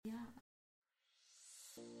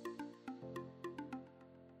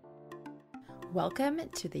Welcome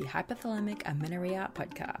to the Hypothalamic Amenorrhea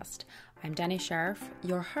podcast. I'm Danny Sheriff,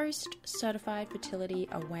 your host, certified fertility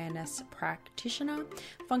awareness practitioner,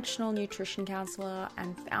 functional nutrition counselor,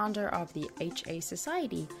 and founder of the HA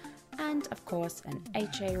Society, and of course, an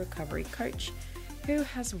HA recovery coach who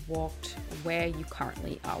has walked where you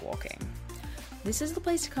currently are walking. This is the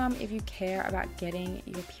place to come if you care about getting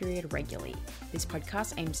your period regularly. This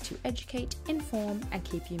podcast aims to educate, inform, and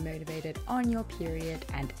keep you motivated on your period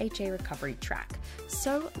and HA recovery track.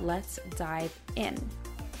 So let's dive in.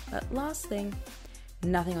 But last thing,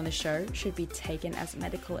 nothing on the show should be taken as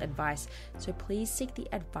medical advice, so please seek the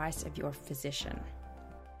advice of your physician.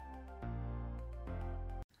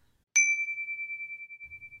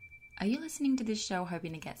 Are you listening to this show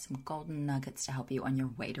hoping to get some golden nuggets to help you on your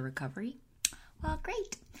way to recovery? Well,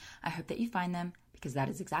 great. I hope that you find them because that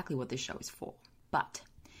is exactly what this show is for. But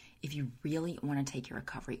if you really want to take your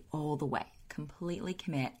recovery all the way, completely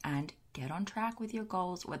commit and get on track with your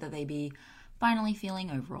goals, whether they be finally feeling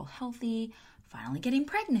overall healthy, finally getting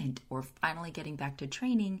pregnant, or finally getting back to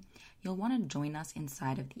training, you'll want to join us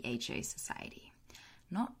inside of the HA Society.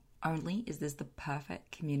 Not only is this the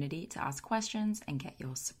perfect community to ask questions and get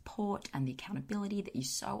your support and the accountability that you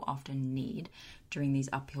so often need during these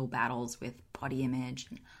uphill battles with body image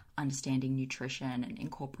and understanding nutrition and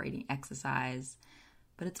incorporating exercise,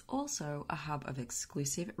 but it's also a hub of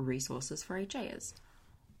exclusive resources for HAs.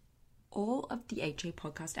 All of the HA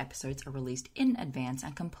podcast episodes are released in advance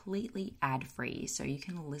and completely ad-free, so you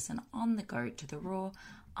can listen on the go to the raw,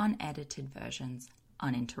 unedited versions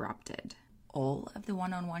uninterrupted. All of the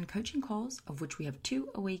one-on-one coaching calls, of which we have 2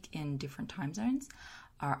 a week in different time zones,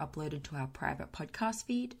 are uploaded to our private podcast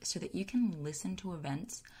feed so that you can listen to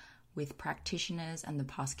events with practitioners and the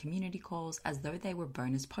past community calls as though they were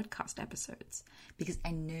bonus podcast episodes, because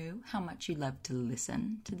I know how much you love to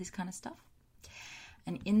listen to this kind of stuff.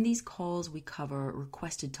 And in these calls, we cover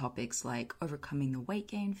requested topics like overcoming the weight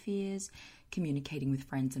gain fears, communicating with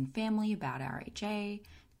friends and family about our HA,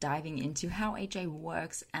 diving into how HA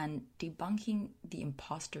works, and debunking the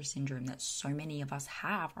imposter syndrome that so many of us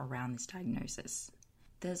have around this diagnosis.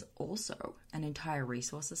 There's also an entire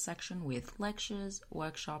resources section with lectures,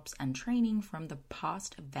 workshops, and training from the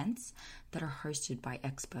past events that are hosted by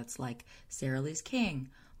experts like Sarah Liz King,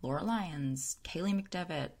 Laura Lyons, Kaylee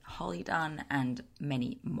McDevitt, Holly Dunn, and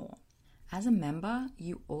many more. As a member,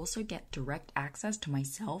 you also get direct access to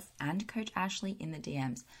myself and Coach Ashley in the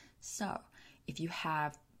DMs. So if you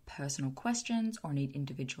have personal questions or need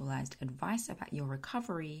individualized advice about your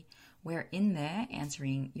recovery, we're in there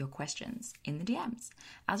answering your questions in the DMs,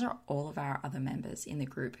 as are all of our other members in the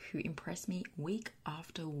group who impress me week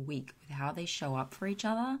after week with how they show up for each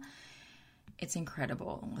other. It's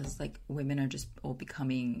incredible. It's like women are just all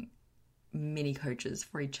becoming mini coaches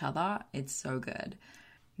for each other. It's so good.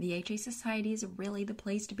 The HA Society is really the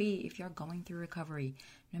place to be if you're going through recovery,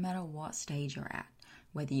 no matter what stage you're at.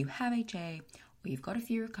 Whether you have HA or you've got a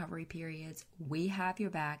few recovery periods, we have your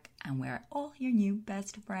back and we're all your new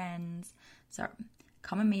best friends. So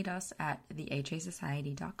come and meet us at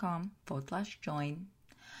thehasociety.com/join.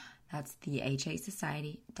 That's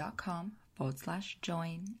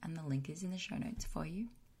thehasociety.com/join, and the link is in the show notes for you.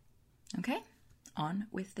 Okay, on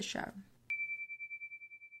with the show.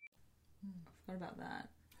 I forgot about that.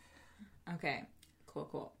 Okay,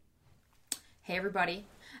 cool. Hey everybody,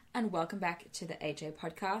 and welcome back to the HA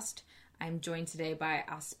podcast. I'm joined today by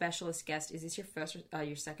our specialist guest. Is this your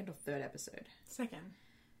your second or third episode? Second.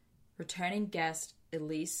 Returning guest,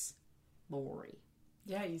 Elyse Lawry.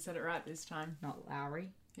 Yeah, you said it right this time. Not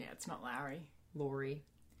Lowry. Yeah, it's not Lawry. Lawry.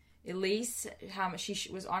 Elyse,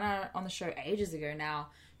 she was on the show ages ago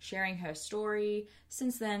now, sharing her story.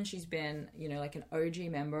 Since then, she's been, like an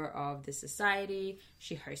OG member of the society.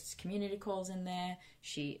 She hosts community calls in there.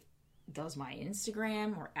 She does my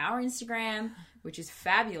Instagram, or our Instagram, which is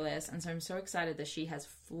fabulous. And so I'm so excited that she has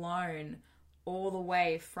flown all the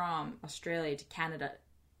way from Australia to Canada,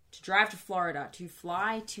 to drive to Florida, to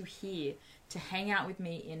fly to here, to hang out with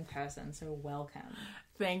me in person. So welcome.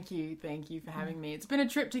 Thank you for having me. It's been a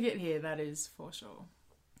trip to get here, that is for sure.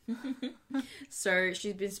 So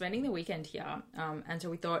she's been spending the weekend here, and so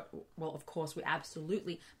we thought, well, of course, we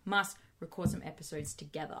absolutely must record some episodes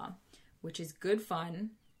together, which is good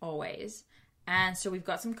fun, always. And so we've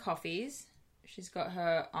got some coffees. She's got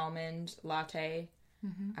her almond latte.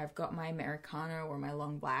 Mm-hmm. I've got my Americano or my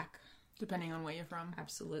long black. Depending on where you're from.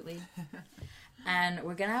 Absolutely. And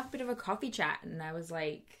we're going to have a bit of a coffee chat. And I was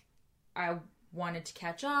like, I wanted to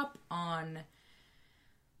catch up on...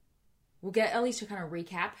 We'll get Elyse to kind of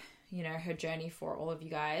recap, her journey for all of you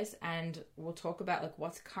guys. And we'll talk about,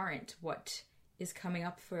 what's current, what is coming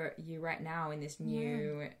up for you right now in this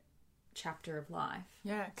new chapter of life.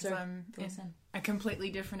 Yeah, because So, I'm fill in us in. a completely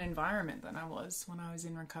different environment than I was when I was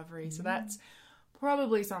in recovery. So that's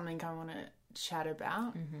probably something I want to chat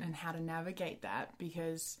about and how to navigate that,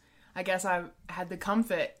 because I guess I had the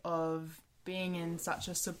comfort of being in such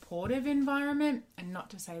a supportive environment, and not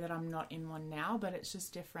to say that I'm not in one now, but it's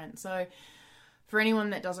just different. So for anyone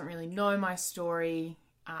that doesn't really know my story,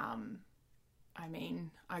 I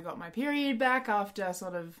mean, I got my period back after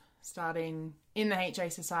sort of starting in the HA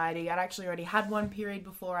Society. I'd actually already had one period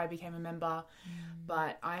before I became a member,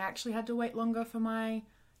 but I actually had to wait longer for my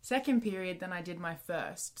second period than I did my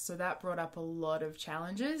first. So that brought up a lot of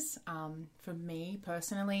challenges for me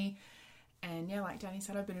personally. And yeah, like Danny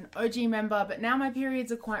said, I've been an OG member, but now my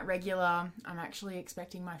periods are quite regular. I'm actually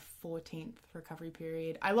expecting my 14th recovery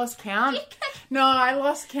period. I lost count. No, I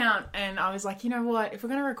lost count. And I was like, you know what? If we're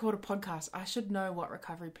going to record a podcast, I should know what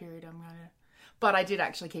recovery period I'm going to... But I did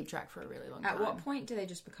actually keep track for a really long time. At what point do they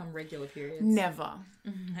just become regular periods? Never.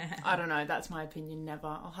 I don't know. That's my opinion. Never.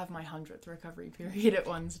 I'll have my 100th recovery period at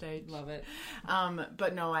one stage. Love it.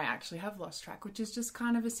 But no, I actually have lost track, which is just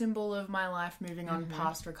kind of a symbol of my life moving on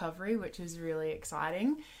past recovery, which is really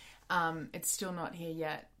exciting. It's still not here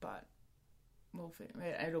yet, but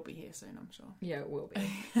it'll be here soon, I'm sure. Yeah, it will be.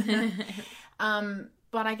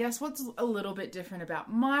 But I guess what's a little bit different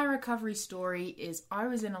about my recovery story is I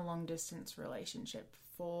was in a long distance relationship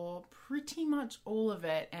for pretty much all of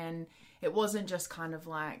it. And it wasn't just kind of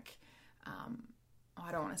like,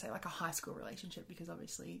 I don't want to say like a high school relationship, because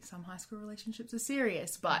obviously some high school relationships are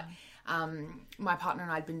serious. But my partner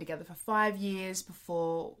and I had been together for 5 years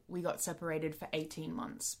before we got separated for 18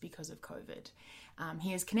 months because of COVID.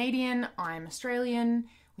 He is Canadian, I'm Australian.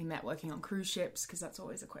 We met working on cruise ships, because that's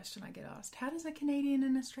always a question I get asked. How does a Canadian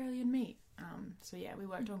and Australian meet? So yeah, we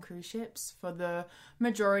worked on cruise ships for the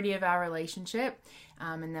majority of our relationship.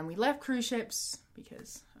 And then we left cruise ships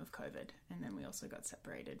because of COVID. And then we also got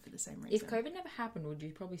separated for the same reason. If COVID never happened, would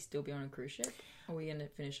you probably still be on a cruise ship? Or were we going to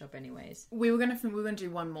finish up anyways? We were going to do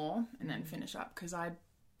one more and then finish up, because I'd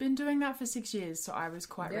been doing that for 6 years. So I was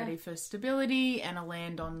quite ready for stability and a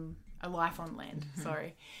life on land.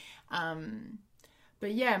 Sorry.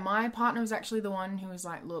 But yeah, my partner was actually the one who was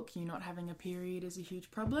like, look, you not having a period is a huge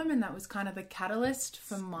problem. And that was kind of the catalyst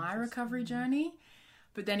for my recovery journey.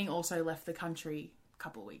 But then he also left the country a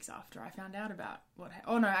couple of weeks after I found out about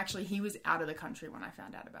actually he was out of the country when I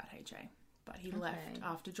found out about HA. But he left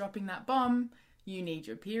after dropping that bomb. You need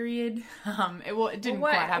your period. It didn't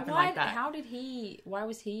quite happen like that. Why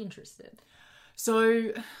was he interested?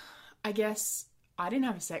 So I guess I didn't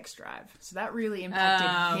have a sex drive, so that really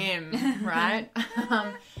impacted him, right?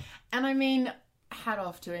 And I mean, hat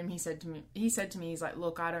off to him. He said to me, he's like,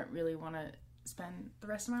 look, I don't really want to spend the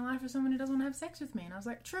rest of my life with someone who doesn't want to have sex with me. And I was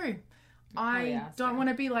like, true. I don't want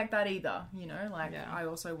to be like that either, I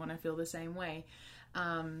also want to feel the same way.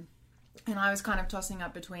 And I was kind of tossing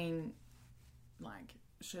up between, like,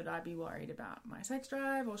 should I be worried about my sex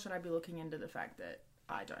drive, or should I be looking into the fact that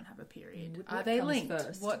I don't have a period? Are they linked?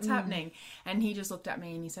 First? What's happening? And he just looked at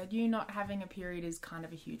me and he said, you not having a period is kind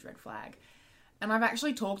of a huge red flag. And I've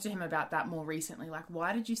actually talked to him about that more recently. Like,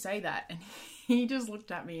 why did you say that? And he just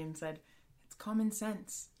looked at me and said, it's common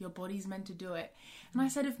sense. Your body's meant to do it. And I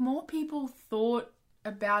said, if more people thought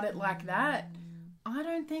about it like that, I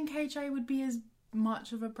don't think HA would be as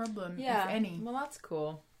much of a problem, if any. Well, that's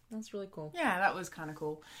cool. That's really cool. Yeah, that was kind of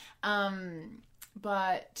cool.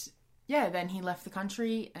 But yeah, then he left the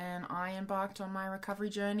country and I embarked on my recovery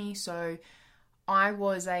journey. So I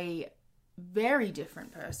was a very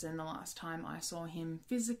different person the last time I saw him,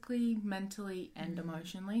 physically, mentally, and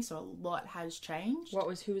emotionally. So a lot has changed.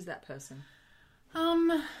 Who was that person?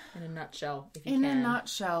 In a nutshell, if you can. In a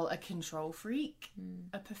nutshell, a control freak,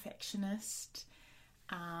 a perfectionist,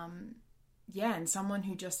 and someone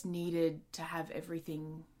who just needed to have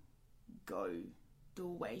everything go the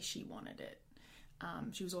way she wanted it.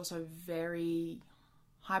 She was also very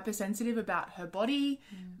hypersensitive about her body,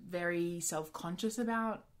 very self-conscious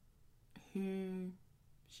about who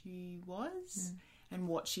she was and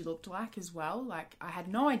what she looked like as well. Like, I had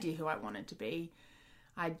no idea who I wanted to be.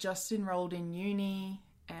 I just enrolled in uni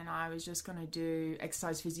and I was just going to do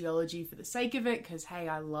exercise physiology for the sake of it because, hey,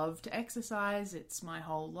 I love to exercise. It's my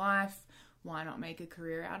whole life. Why not make a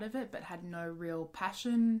career out of it? But had no real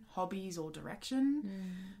passion, hobbies, or direction.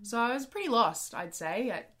 So I was pretty lost, I'd say,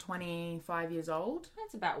 at 25 years old.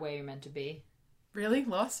 That's about where you're meant to be. Really?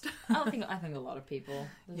 Lost? I think a lot of people.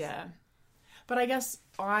 Yeah. But I guess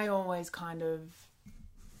I always kind of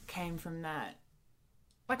came from that.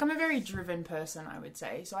 Like, I'm a very driven person, I would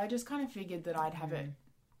say. So I just kind of figured that I'd have it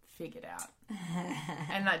figured out.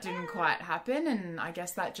 And that didn't quite happen, and I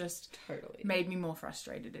guess that just Totally made me more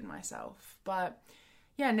frustrated in myself. But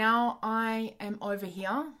yeah, now I am over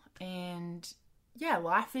here, and yeah,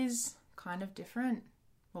 life is kind of different.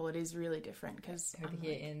 Well, it is really different because over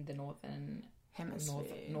here in the northern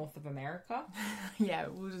hemisphere, north of America. Yeah,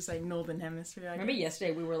 we'll just say northern hemisphere. Remember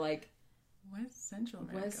yesterday we were like, where's Central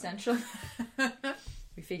America? where's Central?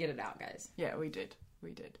 We figured it out, guys. Yeah, we did.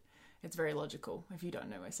 It's very logical. If you don't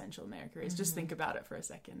know where Central America is, just think about it for a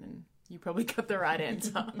second and you probably got the right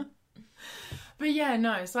answer. But yeah,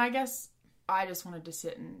 no. So I guess I just wanted to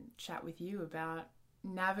sit and chat with you about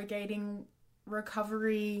navigating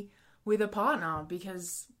recovery with a partner,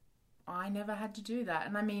 because I never had to do that.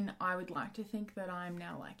 And I mean, I would like to think that I'm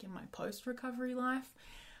now like in my post-recovery life,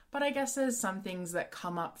 but I guess there's some things that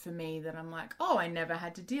come up for me that I'm like, oh, I never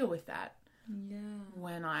had to deal with that.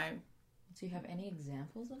 Yeah. Do you have any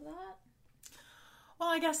examples of that? Well,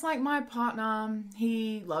 I guess like my partner,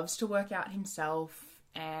 he loves to work out himself,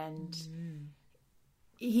 and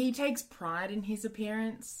he takes pride in his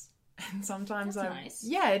appearance. And sometimes That's nice.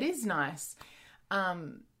 Yeah, it is nice.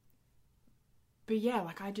 But yeah,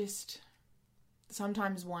 like I just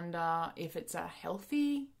sometimes wonder if it's a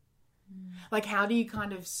healthy, like how do you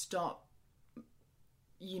kind of stop,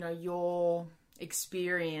 your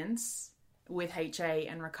experience with HA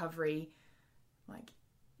and recovery, like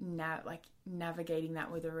navigating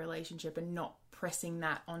that with a relationship and not pressing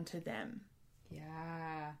that onto them.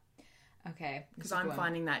 Yeah. Okay. Because I'm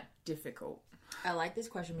finding that difficult. I like this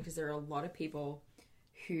question because there are a lot of people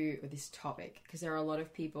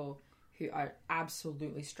who are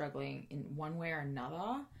absolutely struggling in one way or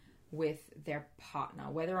another with their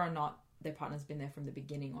partner, whether or not their partner's been there from the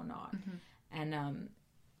beginning or not. And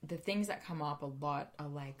the things that come up a lot are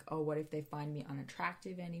like, oh, what if they find me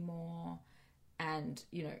unattractive anymore? And,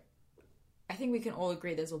 I think we can all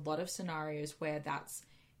agree there's a lot of scenarios where that's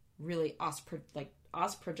really us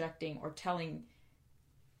projecting or telling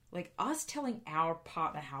our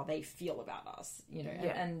partner how they feel about us,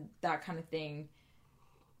 and that kind of thing.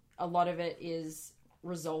 A lot of it is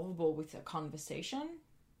resolvable with a conversation,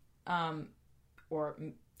 or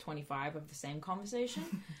 25 of the same conversation.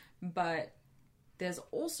 Like there's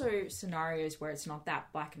also scenarios where it's not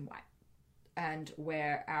that black and white, and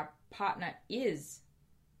where our partner is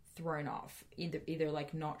thrown off, either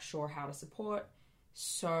like not sure how to support.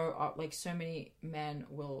 So so many men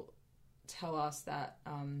will tell us that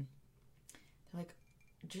they're like,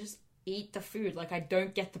 just eat the food, like I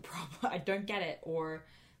don't get the problem, I don't get it. Or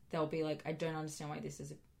they'll be like, I don't understand why this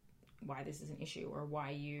is an issue, or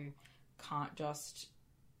why you can't just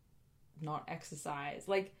not exercise.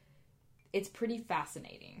 Like, it's pretty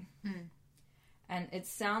fascinating. And it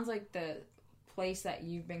sounds like the place that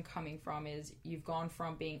you've been coming from is you've gone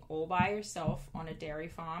from being all by yourself on a dairy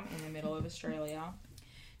farm in the middle of Australia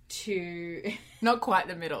to not quite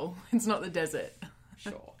the middle. It's not the desert.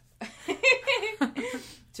 Sure.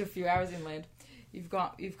 To a few hours inland. You've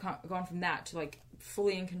gone from that to like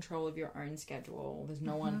fully in control of your own schedule. There's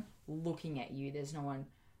no one looking at you. There's no one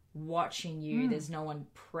watching you. There's no one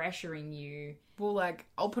pressuring you. Well, like,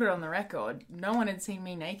 I'll put it on the record. No one had seen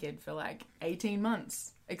me naked for like 18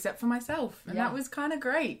 months, except for myself. And that was kind of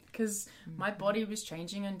great, because my body was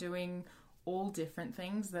changing and doing all different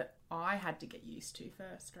things that I had to get used to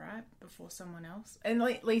first, right? Before someone else. And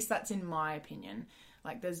at least that's in my opinion.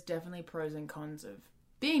 Like, there's definitely pros and cons of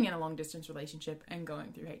being in a long distance relationship and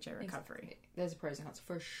going through HA recovery. There's pros and cons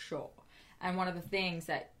for sure. And one of the things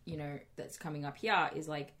that, that's coming up here is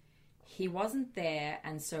like, he wasn't there,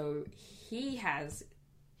 and so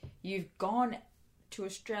you've gone to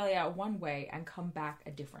Australia one way and come back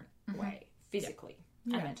a different way, physically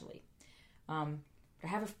and mentally. But I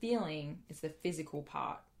have a feeling it's the physical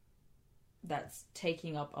part that's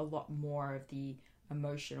taking up a lot more of the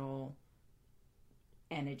emotional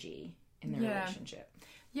energy in the relationship.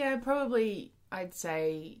 Yeah, probably I'd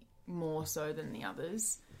say more so than the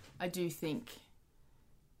others. I do think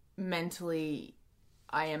mentally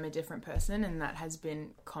I am a different person, and that has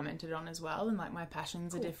been commented on as well. And like my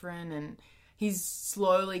passions are different, and he's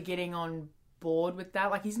slowly getting on board with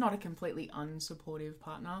that. Like, he's not a completely unsupportive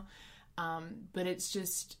partner, but it's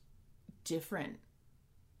just different,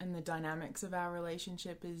 and the dynamics of our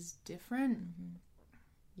relationship is different.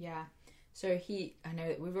 Yeah. So I know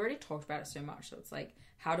that we've already talked about it so much, so it's like,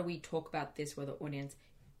 how do we talk about this where the audience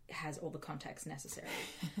has all the context necessary?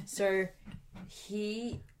 So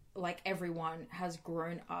he, like everyone, has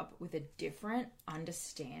grown up with a different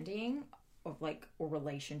understanding of like a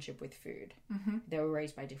relationship with food. They were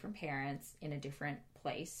raised by different parents in a different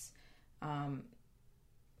place, and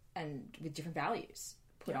with different values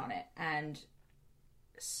put on it. And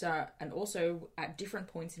and also at different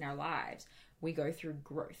points in our lives, we go through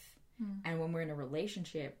growth. And when we're in a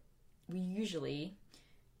relationship, we usually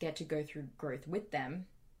get to go through growth with them.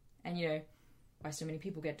 And, you know, why so many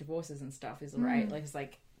people get divorces and stuff is, right? Like, it's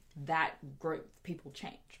like that growth, people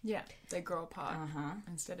change. Yeah, they grow apart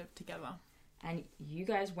instead of together. And you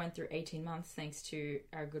guys went through 18 months, thanks to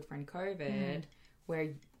our good friend COVID, where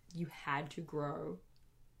you had to grow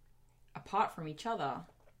apart from each other.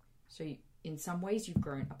 So in some ways you've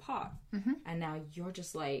grown apart. And now you're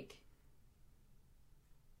just like,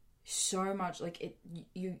 so much, like, it.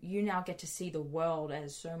 You now get to see the world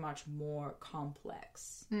as so much more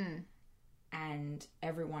complex. And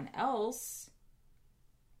everyone else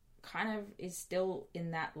kind of is still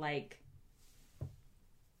in that, like,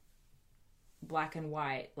 black and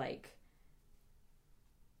white, like,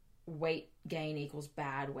 weight gain equals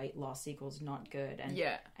bad, weight loss equals not good.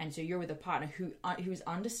 And so you're with a partner who's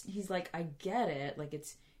he's like, I get it, like,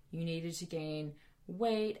 it's, you needed to gain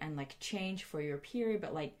weight and, like, change for your period,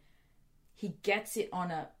 but, like, he gets it on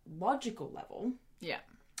a logical level. Yeah.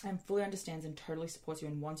 And fully understands and totally supports you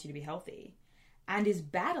and wants you to be healthy. And is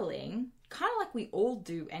battling, kind of like we all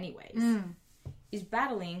do anyways, is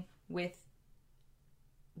battling with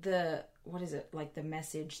the, what is it, like the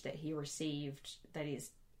message that he received that is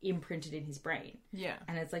imprinted in his brain. Yeah.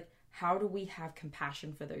 And it's like, how do we have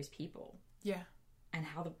compassion for those people? Yeah. And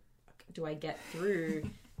how do I get through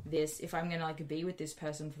this if I'm going to, like, be with this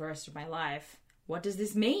person for the rest of my life? What does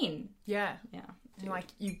this mean? Yeah. Yeah. And, like,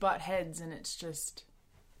 you butt heads and it's just,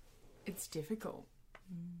 it's difficult.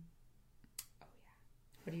 Oh, yeah.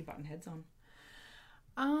 What are you butting heads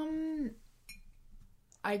on?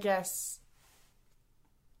 I guess,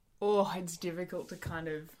 it's difficult to kind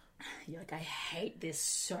of... You're like, I hate this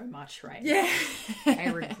so much right now. I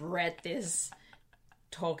regret this,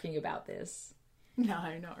 talking about this.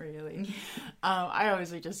 No, not really. I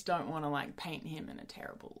obviously just don't want to, like, paint him in a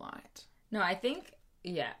terrible light. No, I think,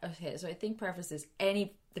 okay, so I think preface is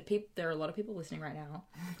there are a lot of people listening right now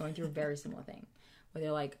going through a very similar thing, where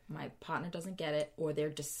they're like, my partner doesn't get it, or they're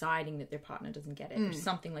deciding that their partner doesn't get it, or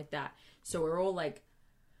something like that. So we're all, like,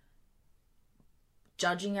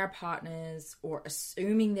 judging our partners, or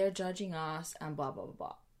assuming they're judging us, and blah, blah, blah,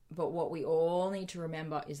 blah. But what we all need to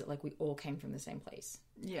remember is that, like, we all came from the same place.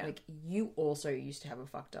 Yeah. Like, you also used to have a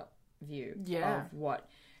fucked up view of what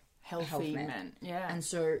health meant. Yeah. And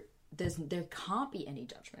so... there can't be any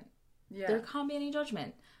judgment. Yeah. There can't be any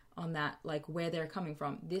judgment on that, like, where they're coming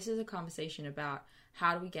from. This is a conversation about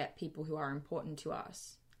how do we get people who are important to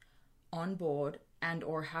us on board, and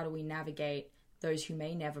or how do we navigate those who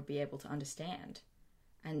may never be able to understand,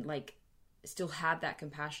 and, like, still have that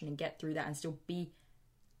compassion and get through that and still be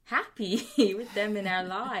happy with them in our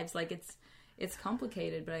lives. Like, it's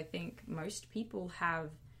complicated, but I think most people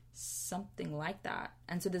have something like that.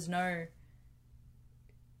 And so there's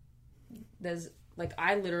like,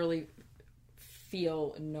 I literally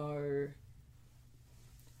feel no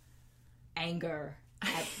anger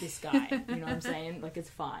at this guy. You know what I'm saying? Like, it's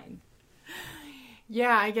fine.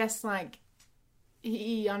 Yeah, I guess, like,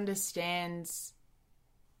 he understands,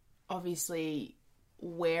 obviously,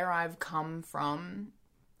 where I've come from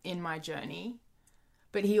in my journey.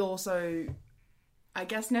 But he also, I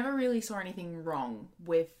guess, never really saw anything wrong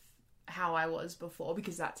with how I was before,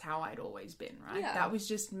 because that's how I'd always been, right? Yeah. That was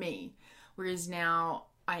just me. Whereas now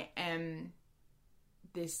I am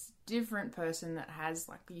this different person that has,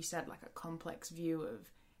 like you said, like a complex view of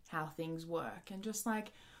how things work. And just,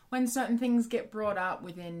 like, when certain things get brought up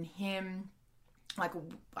within him, like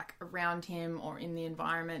around him or in the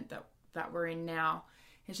environment that we're in now,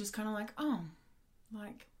 it's just kind of like,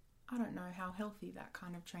 like, I don't know how healthy that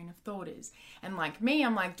kind of train of thought is. And, like, me,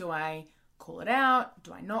 I'm like, do I call it out?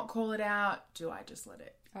 Do I not call it out? Do I just let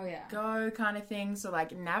it go, kind of thing? So,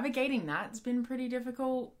 like, navigating that's been pretty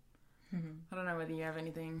difficult. I don't know whether you have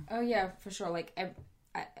anything. Oh, yeah, for sure. Like,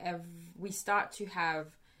 we start to have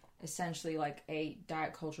essentially, like, a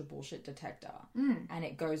diet culture bullshit detector. And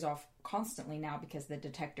it goes off constantly now because the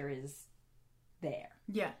detector is there.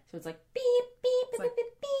 Yeah. So it's like, beep, beep, beep, like, beep,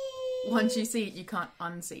 beep. Once you see it, you can't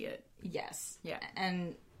unsee it. Yes. Yeah.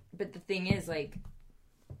 But the thing is, like,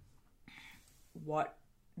 what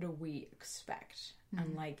do we expect?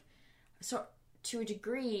 And, like, so to a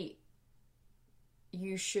degree,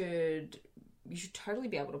 you should totally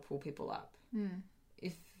be able to pull people up.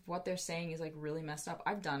 If what they're saying is, like, really messed up.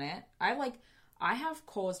 I've done it. I have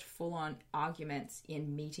caused full-on arguments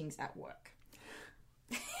in meetings at work.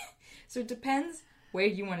 So it depends where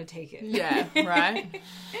you want to take it. Yeah, right?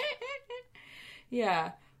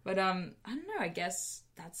 Yeah. But, I don't know, I guess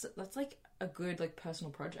that's like a good, like,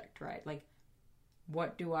 personal project, right? Like,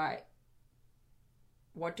 what do I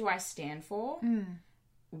what do I stand for?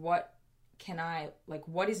 What can I, like,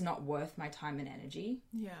 what is not worth my time and energy?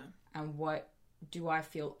 Yeah. And what do I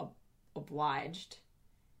feel obliged?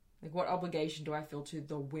 Like, what obligation do I feel to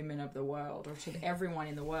the women of the world or to everyone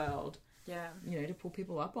in the world? Yeah. You know, to pull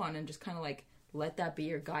people up on and just kind of, like, let that be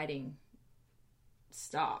your guiding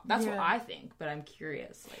star. That's what I think, but I'm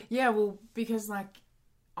curious. Like, yeah, well, because, like,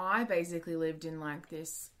 I basically lived in, like,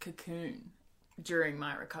 this cocoon during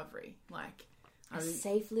my recovery. Like, a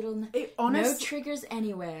safe little... no triggers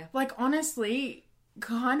anywhere. Like, honestly,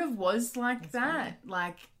 kind of was like that. Funny.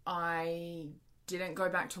 Like, I didn't go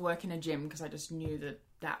back to work in a gym because I just knew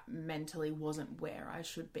that mentally wasn't where I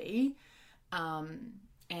should be.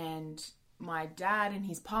 And my dad and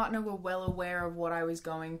his partner were well aware of what I was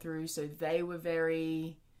going through, so they were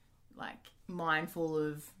very, like, mindful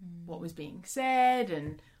of what was being said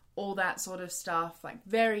and all that sort of stuff. Like,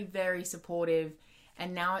 very, very supportive.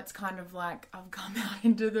 And now it's kind of like I've come out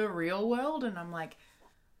into the real world and I'm like,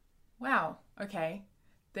 wow, okay,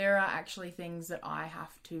 there are actually things that I have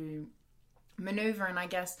to maneuver. And I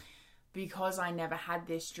guess because I never had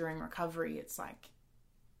this during recovery, it's like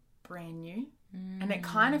brand new. And it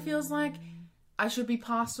kind of feels like I should be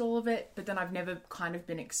past all of it, but then I've never kind of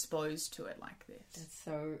been exposed to it like this. That's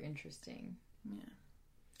so interesting. Yeah.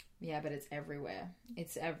 Yeah, but it's everywhere.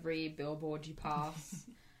 It's every billboard you pass,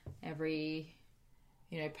 every...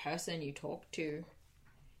 you know, person you talk to.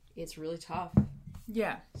 It's really tough.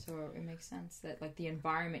 Yeah. So it makes sense that, like, the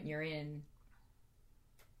environment you're in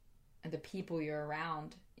and the people you're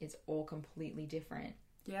around is all completely different.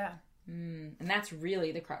 Yeah. And that's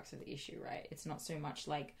really the crux of the issue, right? It's not so much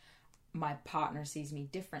like my partner sees me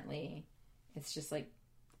differently. It's just like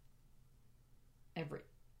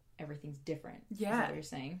everything's different. Yeah. Is that what you're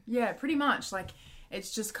saying? Yeah, pretty much. Like,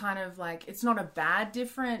 it's just kind of like, it's not a bad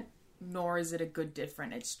different, nor is it a good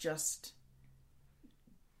different. It's just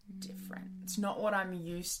different. It's not what I'm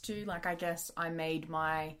used to. Like, I guess I made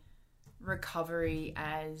my recovery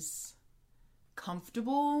as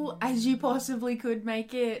comfortable as you possibly could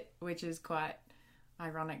make it, which is quite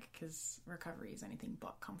ironic because recovery is anything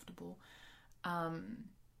but comfortable. And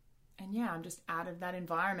yeah, I'm just out of that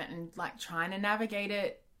environment, and, like, trying to navigate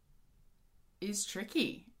it is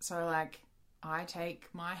tricky. So, like, I take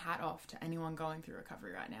my hat off to anyone going through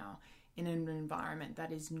recovery right now in an environment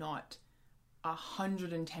that is not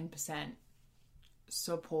 110%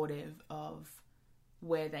 supportive of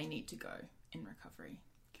where they need to go in recovery,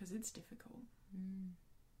 because it's difficult.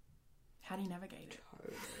 How do you navigate it?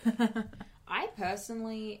 Totally. I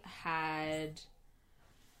personally had...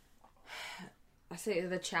 I say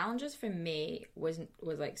the challenges for me was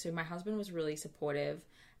like, so my husband was really supportive,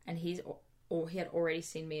 and he had already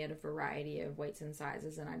seen me at a variety of weights and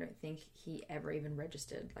sizes, and I don't think he ever even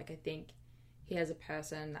registered. Like, I think he, as a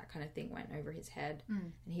person, that kind of thing went over his head,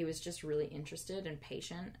 and he was just really interested and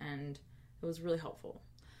patient, and it was really helpful.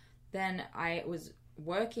 Then I was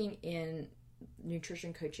working in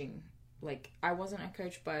nutrition coaching. Like, I wasn't a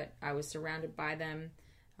coach, but I was surrounded by them.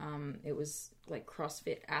 It was like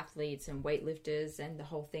CrossFit athletes and weightlifters, and the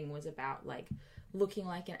whole thing was about, like, looking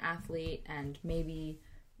like an athlete, and maybe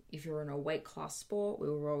if you're in a weight class sport, we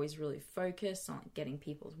were always really focused on getting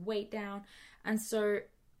people's weight down. And so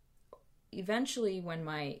eventually, when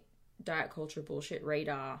my diet culture bullshit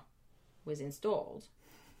radar was installed,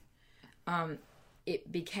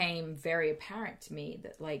 it became very apparent to me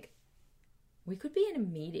that, like, we could be in a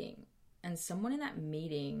meeting and someone in that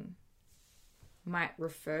meeting might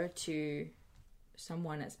refer to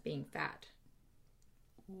someone as being fat.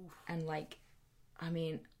 Oof. And, like, I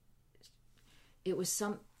mean, it was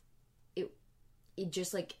it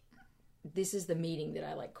just, like, this is the meeting that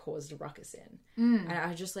I, like, caused a ruckus in. And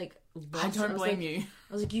I just, like, I don't blame you.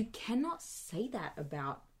 I was like, you cannot say that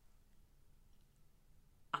about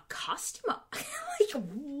a customer. Like,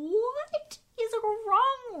 what is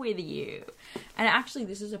wrong with you? And actually,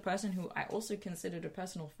 this is a person who I also considered a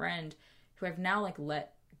personal friend, who I've now, like,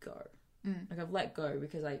 let go. Like, I've let go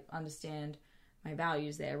because I understand my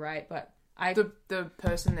values there, right? But the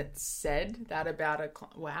person that said that about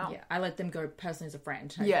wow. Yeah, I let them go personally as a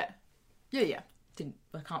friend. Yeah.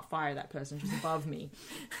 I can't fire that person. She's above me.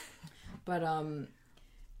 But,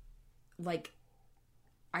 like,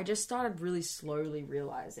 I just started really slowly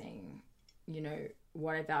realizing, you know,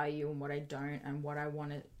 what I value and what I don't, and what I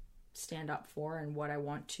want to stand up for and what I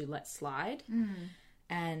want to let slide.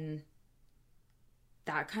 And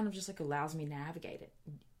that kind of just, like, allows me to navigate it.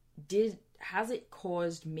 Has it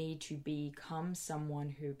caused me to become someone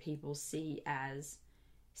who people see as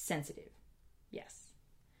sensitive? Yes.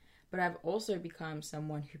 But I've also become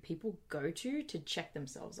someone who people go to check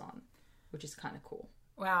themselves on, which is kind of cool.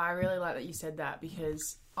 Wow, I really like that you said that,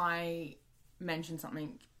 because I mentioned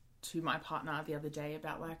something to my partner the other day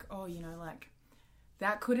about like, oh, you know, like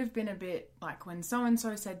that could have been a bit like when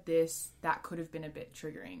so-and-so said this, that could have been a bit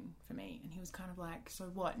triggering for me. And he was kind of like, so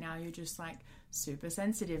what? Now you're just like super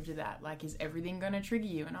sensitive to that. Like, is everything going to trigger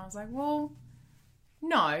you? And I was like, well,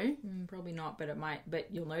 no. Probably not, but it might, but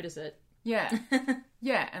you'll notice it. Yeah.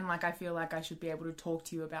 Yeah. And like, I feel like I should be able to talk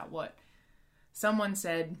to you about what someone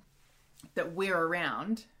said that we're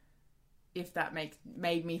around if that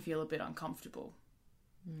made me feel a bit uncomfortable.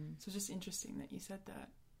 So it's just interesting that you said that.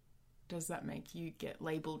 Does that make you get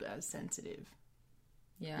labelled as sensitive?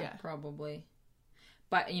 Yeah, probably.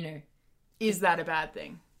 But, you know... Is that a bad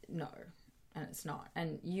thing? No, and it's not.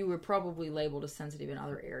 And you were probably labelled as sensitive in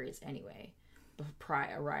other areas anyway,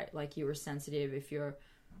 prior, right? Like, you were sensitive if your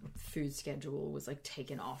food schedule was, like,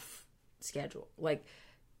 taken off schedule. Like,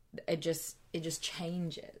 it just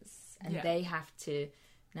changes. And they have to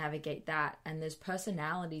navigate that. And there's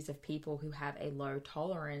personalities of people who have a low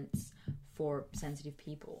tolerance for sensitive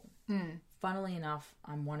people. Funnily enough,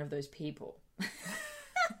 I'm one of those people.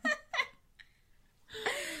 I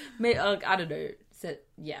don't know. So,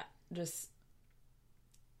 yeah, just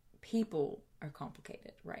people are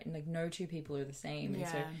complicated, right? And like no two people are the same. And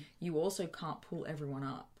so you also can't pull everyone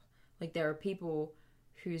up. Like there are people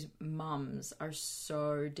whose mums are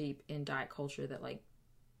so deep in diet culture that like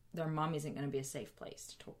their mum isn't going to be a safe place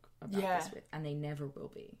to talk about this with. And they never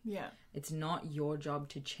will be. Yeah. It's not your job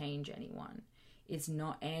to change anyone. It's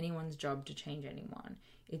not anyone's job to change anyone.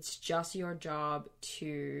 It's just your job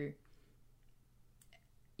to,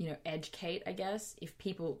 you know, educate, I guess. If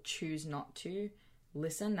people choose not to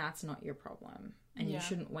listen, that's not your problem. And you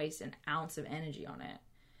shouldn't waste an ounce of energy on it.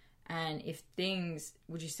 And if things,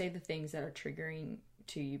 would you say the things that are triggering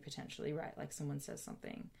to you potentially, right? Like someone says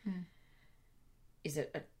something. Is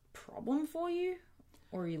it a problem for you?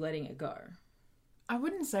 Or are you letting it go? I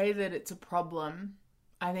wouldn't say that it's a problem.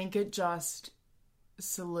 I think it just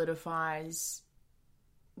solidifies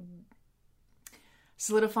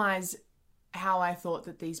how I thought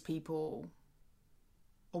that these people,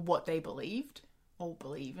 or what they believed or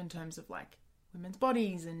believe in terms of like women's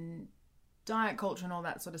bodies and diet culture and all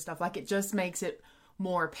that sort of stuff. Like it just makes it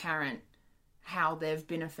more apparent how they've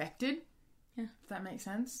been affected. Yeah. If that makes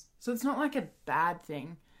sense. So it's not like a bad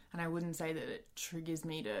thing. And I wouldn't say that it triggers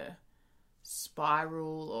me to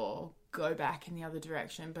spiral or go back in the other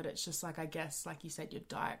direction, but it's just like, I guess, like you said, your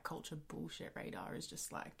diet culture bullshit radar is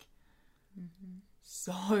just like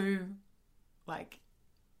so, like,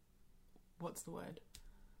 what's the word?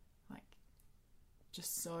 Like,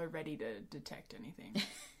 just so ready to detect anything.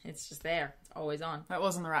 It's just there. It's always on. That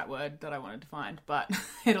wasn't the right word that I wanted to find, but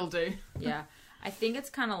it'll do. Yeah. I think it's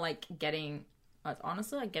kind of like getting, it's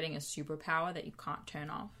honestly like getting a superpower that you can't turn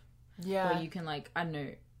off. Yeah. Where you can like, I don't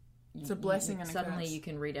know, it's a blessing and a curse. Suddenly you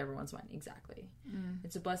can read everyone's mind. Exactly.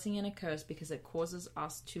 It's a blessing and a curse because it causes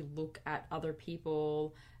us to look at other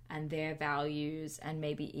people and their values and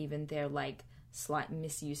maybe even their like slight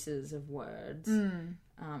misuses of words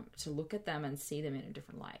to look at them and see them in a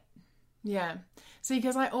different light. Yeah. See,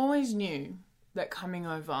 because I always knew that coming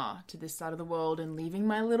over to this side of the world and leaving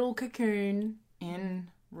my little cocoon in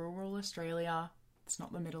rural Australia, it's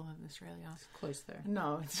not the middle of Australia. It's close though.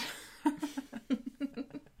 No, it's...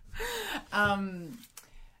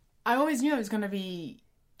 I always knew it was going to be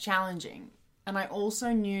challenging, and I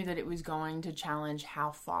also knew that it was going to challenge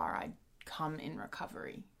how far I'd come in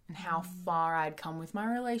recovery and how far I'd come with my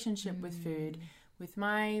relationship with food, with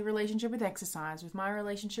my relationship with exercise, with my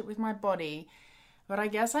relationship with my body. But I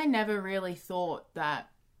guess I never really thought that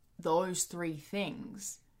those three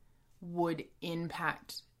things would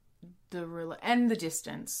impact and the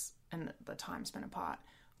distance and the time spent apart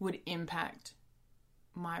would impact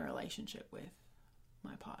my relationship with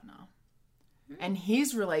my partner and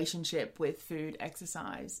his relationship with food,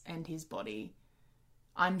 exercise, and his body.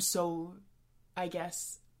 I'm so, I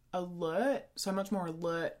guess, so much more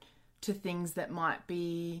alert to things that might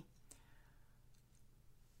be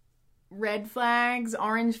red flags,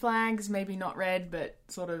 orange flags, maybe not red, but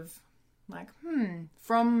sort of like,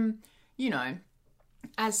 from, you know,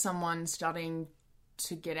 as someone starting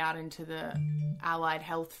to get out into the allied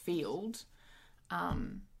health field,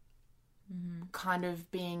 kind of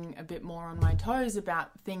being a bit more on my toes about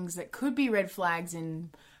things that could be red flags in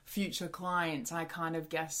future clients. I kind of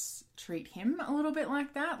guess treat him a little bit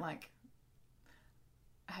like that. Like,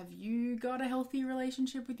 have you got a healthy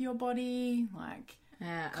relationship with your body? Like,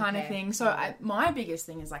 kind of thing. So my biggest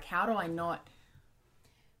thing is like, how do I not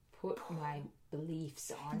put my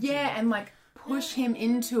beliefs on? Yeah, and like push him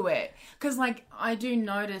into it. Because like, I do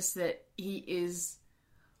notice that he is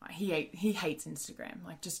he hates Instagram,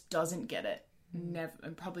 like just doesn't get it. Never,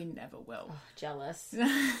 and probably never will. Oh, jealous.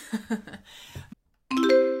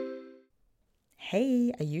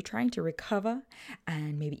 Hey, are you trying to recover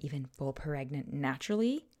and maybe even fall pregnant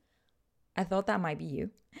naturally? I thought that might be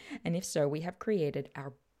you. And if so, we have created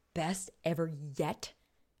our best ever yet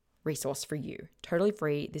resource for you. Totally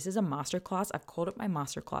free. This is a masterclass. I've called it my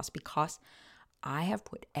masterclass because I have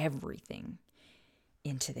put everything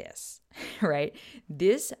into this, right?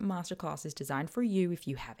 This masterclass is designed for you if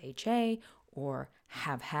you have HA or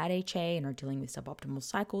have had HA and are dealing with suboptimal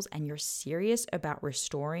cycles and you're serious about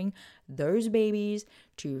restoring those babies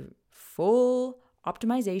to full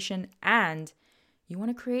optimization and you want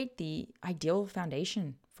to create the ideal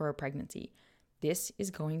foundation for a pregnancy. This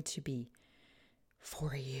is going to be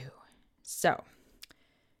for you. So,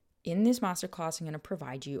 in this masterclass, I'm going to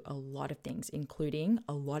provide you a lot of things, including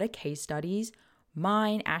a lot of case studies,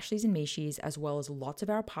 mine, Ashley's and Mishi's, as well as lots of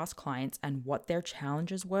our past clients and what their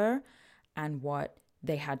challenges were and what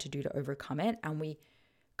they had to do to overcome it. And we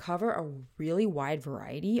cover a really wide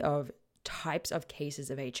variety of types of cases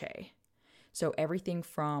of HA. So everything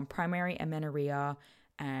from primary amenorrhea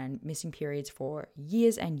and missing periods for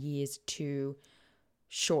years and years to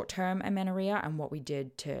short-term amenorrhea and what we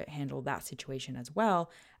did to handle that situation as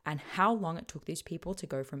well, and how long it took these people to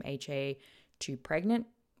go from HA to pregnant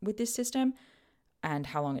with this system, and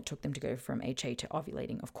how long it took them to go from HA to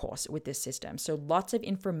ovulating, of course, with this system. So lots of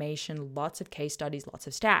information, lots of case studies, lots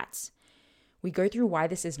of stats. We go through why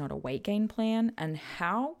this is not a weight gain plan and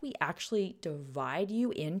how we actually divide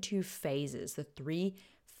you into phases, the 3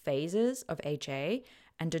 phases of HA,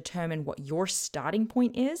 and determine what your starting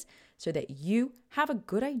point is so that you have a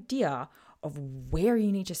good idea of where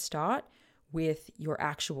you need to start with your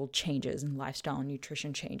actual changes and lifestyle and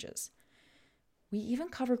nutrition changes. We even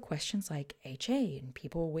cover questions like HA and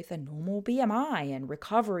people with a normal BMI and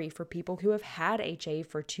recovery for people who have had HA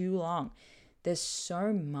for too long. There's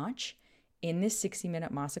so much in this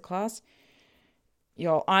 60-minute masterclass.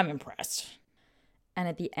 Yo, I'm impressed. And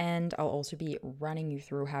at the end, I'll also be running you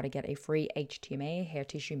through how to get a free HTMA, hair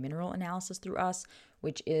tissue mineral analysis through us,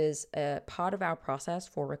 which is a part of our process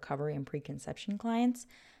for recovery and preconception clients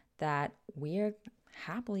that we're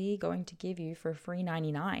happily going to give you for free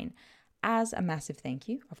 $99 as a massive thank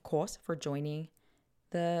you, of course, for joining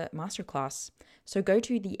the masterclass. So go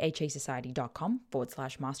to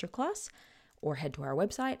thehasociety.com/masterclass or head to our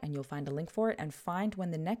website and you'll find a link for it and find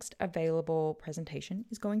when the next available presentation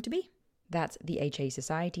is going to be. That's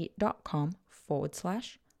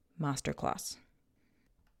thehasociety.com/masterclass.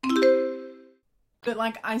 But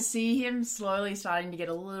like I see him slowly starting to get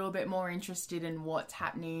a little bit more interested in what's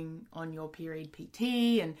happening on your period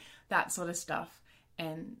PT and that sort of stuff,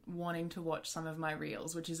 and wanting to watch some of my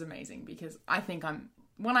reels, which is amazing because I think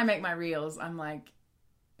when I make my reels, I'm like,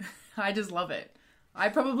 I just love it. I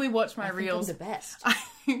probably watch my reels. The best. I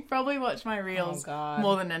probably watch my reels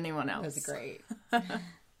more than anyone else. That's great.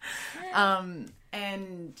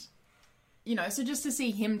 And you know, so just to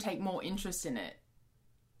see him take more interest in it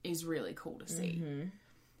is really cool to see,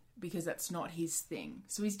 because that's not his thing.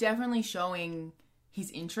 So he's definitely showing his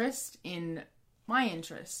interest in my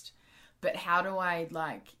interest, but how do I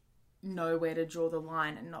like know where to draw the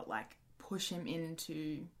line and not like push him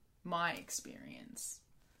into my experience?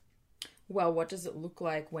 Well, what does it look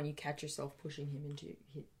like when you catch yourself pushing him into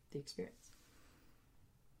the experience?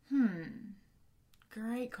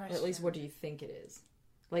 Great question. Or at least, what do you think it is?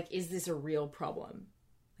 Like, is this a real problem?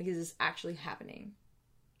 Like, is this actually happening?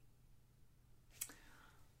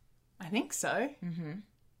 I think so.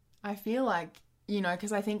 I feel like, you know,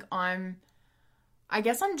 because I think I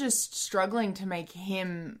guess I'm just struggling to make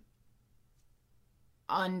him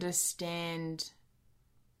understand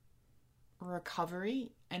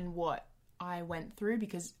recovery and what I went through,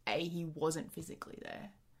 because he wasn't physically there,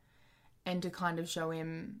 and to kind of show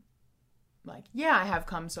him like, yeah, I have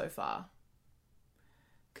come so far,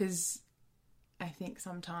 because I think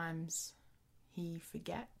sometimes he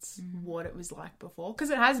forgets what it was like before, because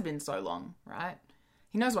it has been so long, right?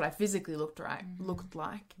 He knows what I physically looked like,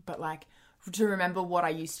 but like to remember what I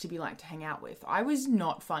used to be like to hang out with. I was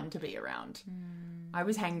not fun to be around. I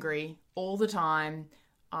was hangry all the time.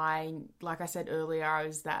 Like I said earlier, I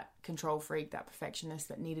was that control freak, that perfectionist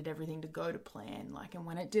that needed everything to go to plan. Like, and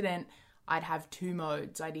when it didn't, I'd have 2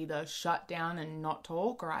 modes. I'd either shut down and not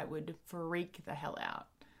talk, or I would freak the hell out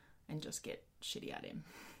and just get shitty at him.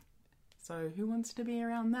 So who wants to be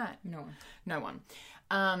around that? No one.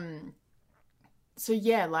 So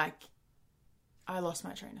yeah, like I lost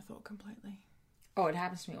my train of thought completely. Oh, it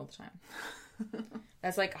happens to me all the time.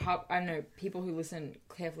 That's like how, I don't know, people who listen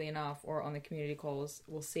carefully enough or on the community calls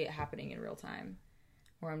will see it happening in real time.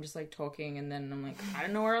 where I'm just like talking and then I'm like, I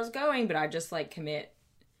don't know where I was going, but I just like commit.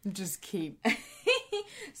 Just keep.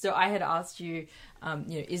 So I had asked you,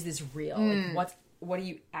 is this real? Like, what are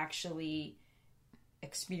you actually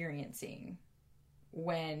experiencing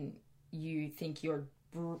when you think you're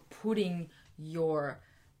putting your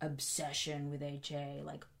obsession with AJ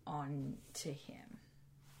like on to him?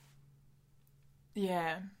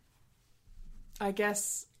 Yeah. I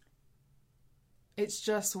guess it's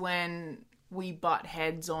just when we butt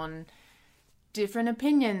heads on different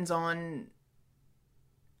opinions on,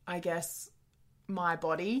 I guess, my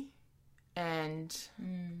body and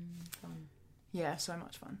Fun. yeah, so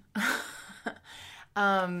much fun.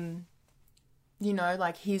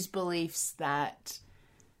 Like his beliefs that,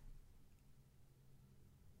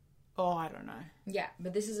 I don't know. Yeah,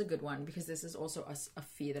 but this is a good one because this is also a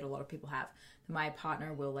fear that a lot of people have. My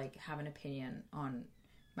partner will like have an opinion on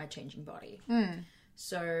my changing body.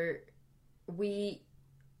 So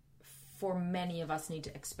for many of us, need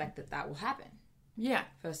to expect that will happen. Yeah.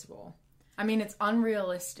 First of all. I mean, it's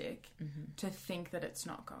unrealistic to think that it's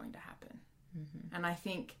not going to happen. And I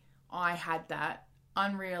think I had that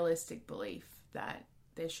unrealistic belief that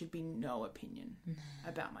there should be no opinion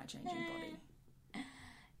about my changing body.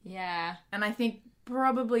 Yeah. And I think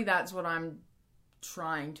probably that's what I'm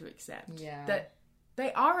trying to accept. Yeah. That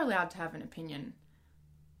they are allowed to have an opinion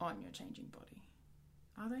on your changing body.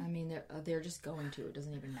 Are they? I mean, they're just going to. It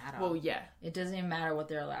doesn't even matter. Well, yeah. It doesn't even matter what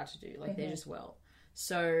they're allowed to do. Like, they just will.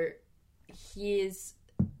 So here's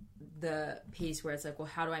the piece where it's like, well,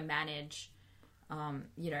 how do I manage,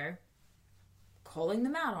 calling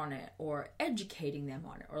them out on it or educating them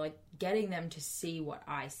on it or like getting them to see what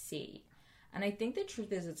I see. And I think the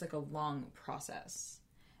truth is it's like a long process.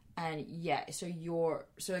 And yeah, so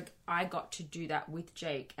like I got to do that with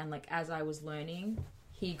Jake, and like as I was learning,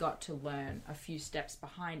 he got to learn a few steps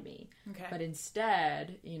behind me. Okay. But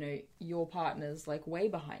instead, your partner's like way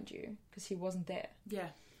behind you because he wasn't there. Yeah.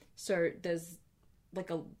 So there's like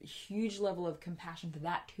a huge level of compassion for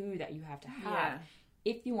that too that you have to have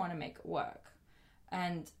if you want to make it work.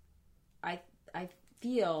 And I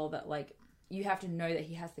feel that like you have to know that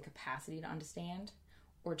he has the capacity to understand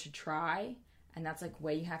or to try, and that's like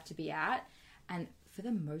where you have to be at. And for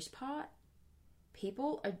the most part,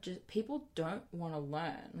 people don't want to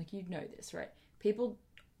learn. Like, you know this, right? People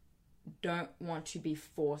don't want to be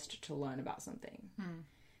forced to learn about something.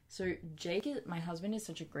 So my husband is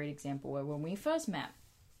such a great example where when we first met,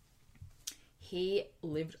 he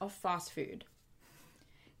lived off fast food.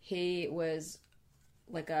 He was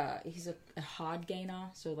like he's a hard gainer.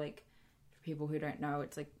 So like, for people who don't know,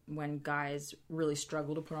 it's like when guys really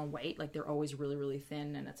struggle to put on weight, like they're always really, really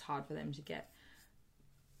thin and it's hard for them to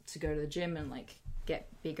go to the gym and like get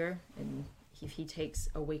bigger. And if he takes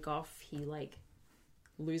a week off, he like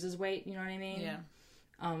loses weight, you know what I mean? Yeah.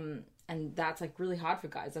 And that's like really hard for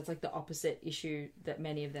guys. That's like the opposite issue that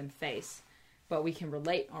many of them face, but we can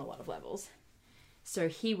relate on a lot of levels. So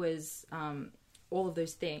he was all of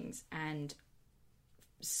those things, and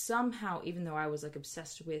somehow, even though I was like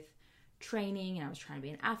obsessed with training and I was trying to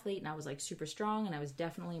be an athlete and I was like super strong, and I was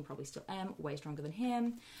definitely and probably still am way stronger than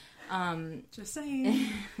him, just saying.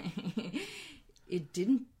 It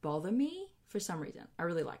didn't bother me for some reason. I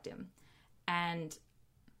really liked him. And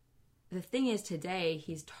the thing is, today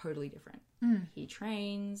he's totally different. He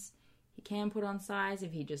trains, he can put on size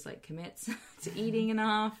if he just like commits to eating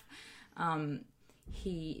enough.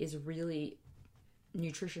 He is really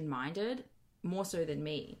nutrition minded, more so than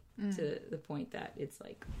me, to the point that it's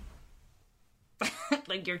like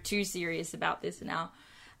like you're too serious about this now.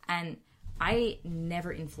 And I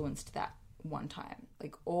never influenced that one time.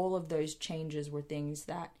 Like, all of those changes were things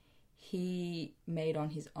that he made on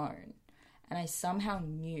his own. And I somehow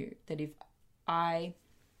knew that if I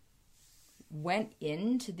went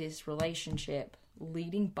into this relationship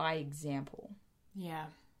leading by example,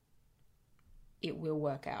 it will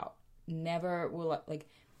work out. Never will, like,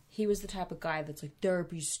 he was the type of guy that's like,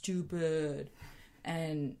 therapy's stupid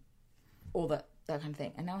and all that kind of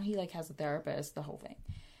thing. And now he like has a therapist, the whole thing.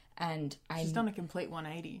 And She's done a complete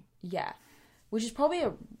 180. Yeah. Which is probably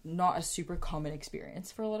not a super common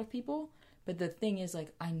experience for a lot of people. But the thing is,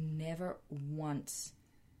 like, I never once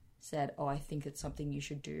said, I think it's something you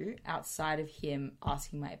should do, outside of him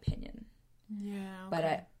asking my opinion. Yeah, okay. But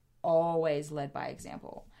I always led by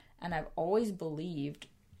example. And I've always believed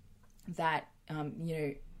that,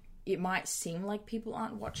 it might seem like people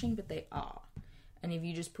aren't watching, but they are. And if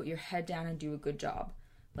you just put your head down and do a good job,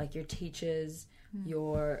 like your teachers,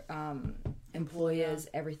 your employers,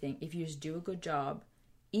 everything, if you just do a good job,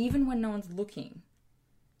 even when no one's looking,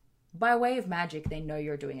 by way of magic, they know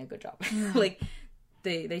you're doing a good job. Like,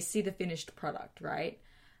 they see the finished product, right?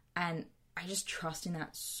 And I just trust in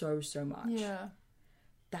that so much. Yeah.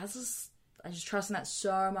 I just trust in that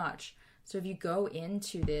so much. So if you go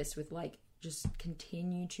into this with like, just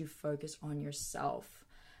continue to focus on yourself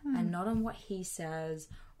and not on what he says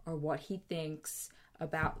or what he thinks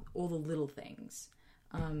about all the little things,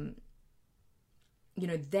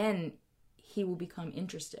 then he will become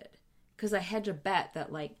interested. Because I hedge a bet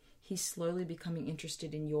that like he's slowly becoming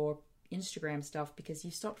interested in your Instagram stuff because you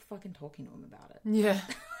stopped fucking talking to him about it. Yeah.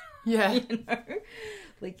 Yeah.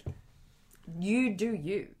 Like, you do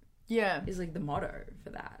you. Yeah. Is like the motto for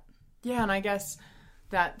that. Yeah, and I guess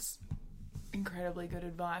that's incredibly good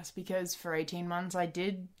advice because for 18 months I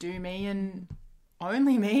did do me and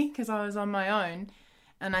only me because I was on my own.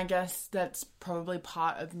 And I guess that's probably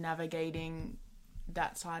part of navigating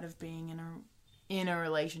that side of being in a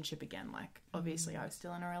relationship again. Like, obviously I was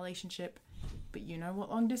still in a relationship, but you know what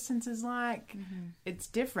long distance is like. Mm-hmm. It's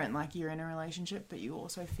different. Like, you're in a relationship, but you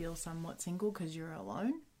also feel somewhat single because you're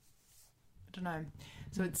alone. I don't know.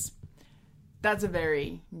 So that's a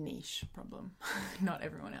very niche problem. Not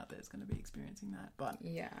everyone out there is going to be experiencing that, but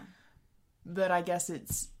yeah. But I guess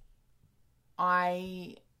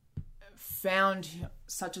I found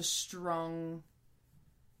such a strong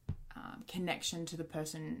connection to the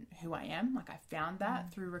person who I am. Like, I found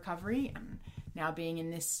that through recovery, and now being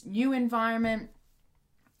in this new environment,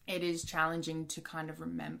 it is challenging to kind of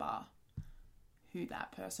remember who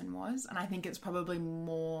that person was. And I think it's probably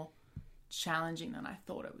more challenging than I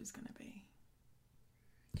thought it was going to be.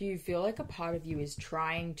 Do you feel like a part of you is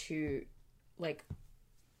trying to like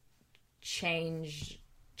change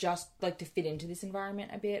just like to fit into this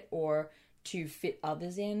environment a bit, or to fit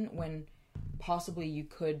others in, when possibly you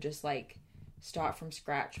could just like start from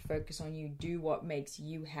scratch, focus on you, do what makes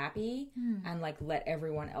you happy, and like let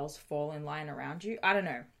everyone else fall in line around you? I don't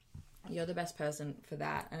know. You're the best person for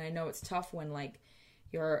that. And I know it's tough when like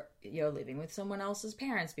you're living with someone else's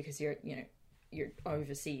parents because you're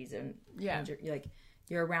overseas and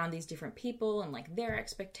you're around these different people and like their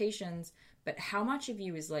expectations. But how much of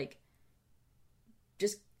you is like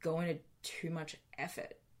just going to too much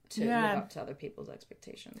effort to live up to other people's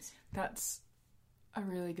expectations? That's a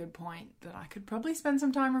really good point that I could probably spend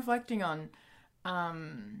some time reflecting on. I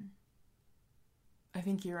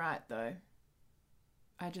think you're right, though.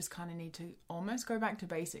 I just kind of need to almost go back to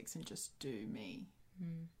basics and just do me.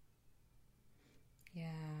 Yeah,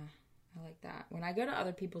 I like that. When I go to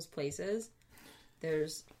other people's places,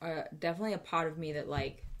 there's definitely a part of me that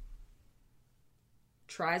like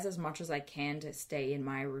tries as much as I can to stay in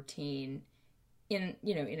my routine in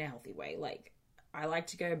a healthy way. Like, I like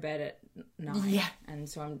to go to bed at 9, and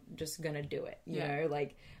so I'm just gonna do it, you know,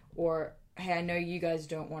 like, or hey, I know you guys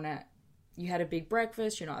don't want to, you had a big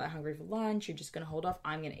breakfast, you're not that hungry for lunch, you're just gonna hold off,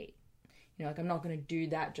 I'm gonna eat, you know, like, I'm not gonna do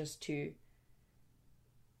that just to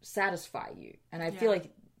satisfy you. And I feel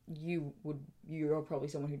like you're probably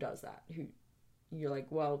someone who does that, who you're like,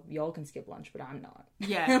 well, y'all can skip lunch, but I'm not.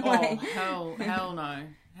 Yeah. Like, hell no. Hell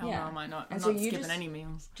no, am I not. I'm not skipping any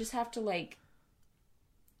meals. Just have to like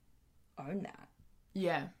own that.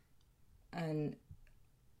 Yeah. And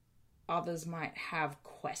others might have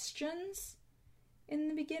questions in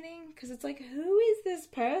the beginning, because it's like, who is this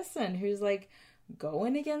person who's like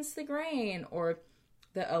going against the grain? Or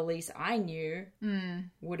the Elyse I knew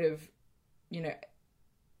would have,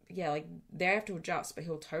 like, they have to adjust, but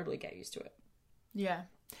he'll totally get used to it. Yeah.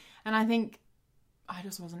 And I think I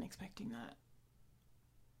just wasn't expecting that.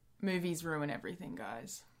 Movies ruin everything,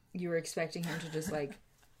 guys. You were expecting him to just like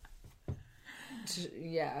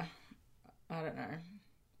I don't know.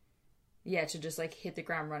 Yeah, to just like hit the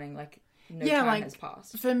ground running like no time has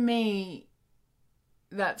passed. For me,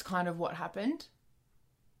 that's kind of what happened.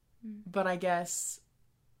 But I guess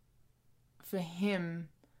for him,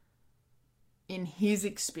 in his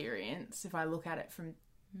experience, if I look at it from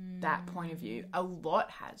that point of view, a lot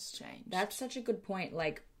has changed. That's such a good point.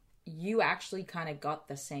 Like, you actually kind of got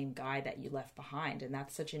the same guy that you left behind, and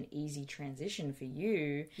that's such an easy transition for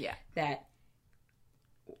you. Yeah. That,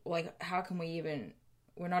 like, how can maybe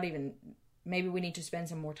we need to spend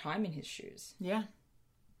some more time in his shoes. Yeah.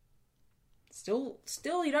 Still,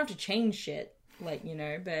 you don't have to change shit, like,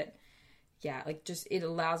 but yeah, like, just, it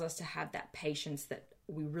allows us to have that patience that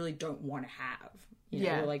we really don't want to have.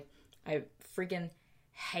 We're like, I freaking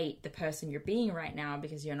hate the person you're being right now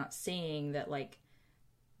because you're not seeing that, like,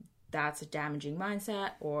 that's a damaging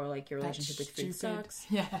mindset, or like your relationship with food sucks.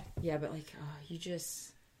 Yeah, but like, you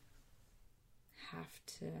just have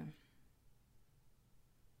to.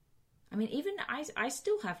 I mean, even I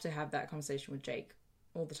still have to have that conversation with Jake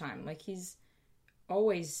all the time. Like, he's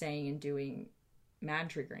always saying and doing mad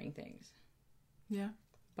triggering things. Yeah.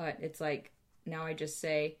 But it's like, now I just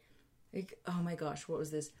say, like, oh my gosh, what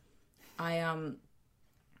was this?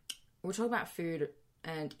 We're talking about food,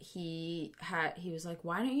 and he was like,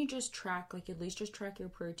 why don't you just track, like, at least just track your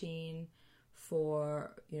protein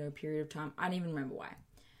for, a period of time. I don't even remember why.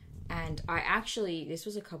 And this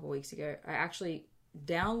was a couple weeks ago, I actually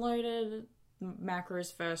downloaded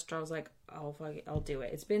macros first. I was like, oh, fuck it, I'll do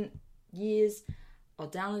it. It's been years. I'll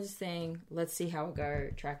download this thing. Let's see how I go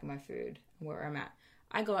tracking my food and where I'm at.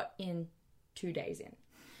 I got in 2 days in.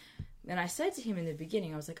 And I said to him in the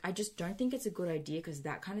beginning, I was like, I just don't think it's a good idea, because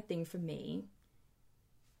that kind of thing for me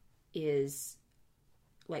is,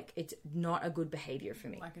 like, it's not a good behavior for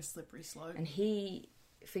me. Like a slippery slope. And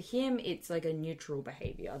for him, it's like a neutral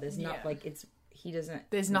behavior. There's not, like, he doesn't...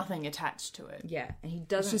 There's nothing attached to it. Yeah, and he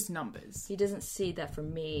doesn't... It's just numbers. He doesn't see that for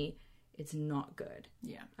me, it's not good.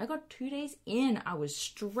 Yeah. I got 2 days in. I was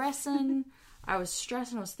stressing. I was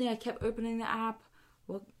thinking, I kept opening the app.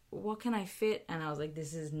 What can I fit? And I was like,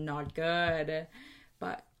 this is not good.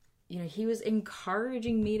 But, he was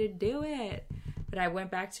encouraging me to do it. But I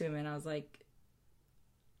went back to him and I was like,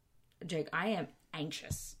 Jake, I am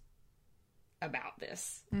anxious about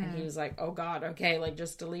this. And he was like, oh God, okay, like,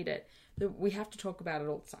 just delete it. We have to talk about it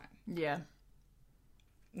all the time. Yeah.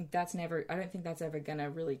 I don't think that's ever gonna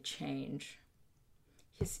really change.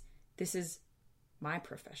 This is my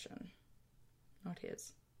profession, not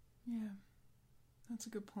his. Yeah. That's a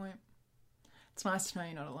good point. It's nice to know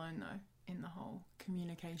you're not alone, though, in the whole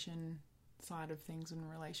communication side of things and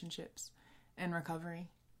relationships and recovery.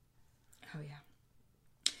 Oh,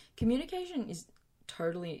 yeah. Communication is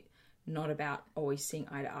totally not about always seeing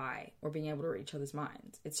eye to eye or being able to read each other's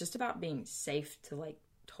minds. It's just about being safe to, like,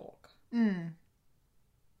 talk.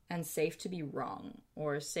 And safe to be wrong,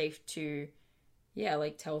 or safe to,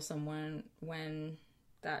 like, tell someone when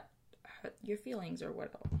that hurt your feelings or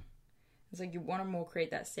whatever. It's like you want to more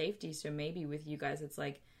create that safety. So maybe with you guys, it's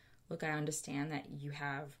like, look, I understand that you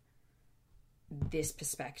have this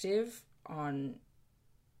perspective on,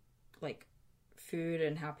 like, food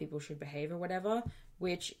and how people should behave or whatever,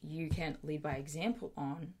 which you can lead by example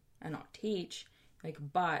on and not teach. Like,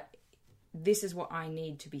 but this is what I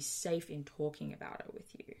need to be safe in talking about it with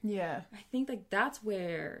you. Yeah. I think, like, that's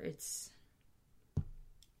where it's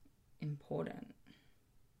important.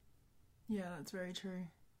 Yeah, that's very true.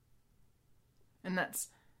 And that's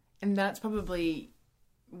probably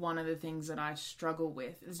one of the things that I struggle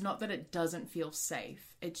with. It's not that it doesn't feel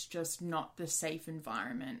safe. It's just not the safe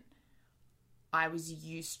environment I was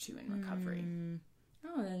used to in recovery.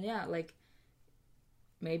 Oh, then yeah, like,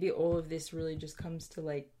 maybe all of this really just comes to,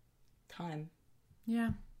 like, time.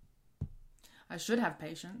 Yeah. I should have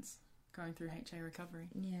patience going through HA recovery.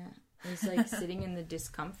 Yeah. It's like sitting in the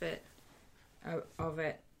discomfort of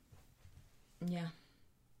it. Yeah.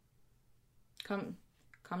 Come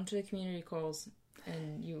to the community calls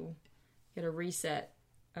and you get a reset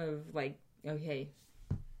of, like, okay,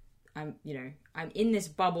 I'm in this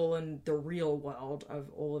bubble in the real world of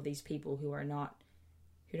all of these people who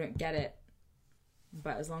don't get it.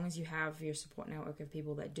 But as long as you have your support network of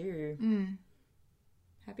people that do,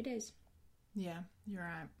 happy days. Yeah, you're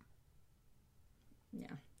right.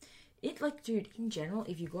 Yeah. It, like, dude, in general,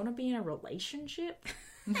 if you're going to be in a relationship,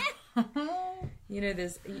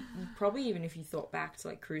 there's probably, even if you thought back to,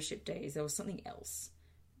 like, cruise ship days, there was something else.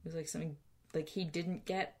 It was, like, something, like, he didn't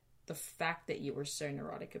get the fact that you were so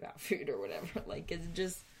neurotic about food or whatever. Like, it's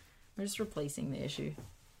just, we're just replacing the issue.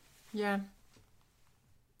 Yeah.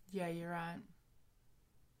 Yeah, you're right.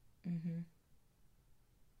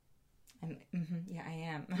 Yeah, I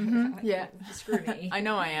am. Yeah. Screw me. I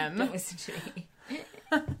know I am. Don't listen to me.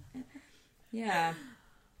 Yeah.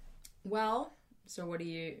 Well, so where are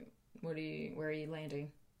you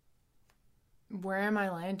landing? Where am I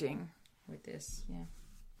landing? With this, yeah.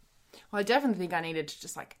 Well, I definitely think I needed to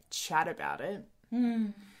just, like, chat about it.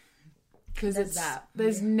 Because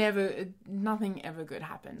nothing ever good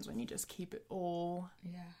happens when you just keep it all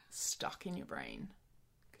stuck in your brain.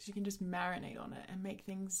 Because you can just marinate on it and make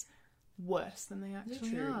things worse than they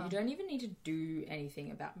actually are. You don't even need to do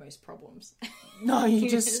anything about most problems. No, you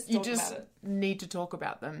just need to talk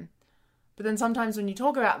about them. But then sometimes when you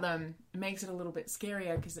talk about them, it makes it a little bit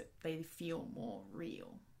scarier because they feel more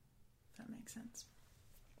real. If that makes sense.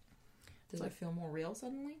 Does it feel more real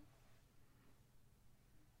suddenly?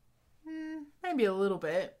 Maybe a little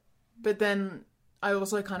bit. But then I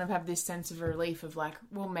also kind of have this sense of relief of, like,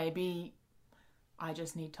 well, maybe I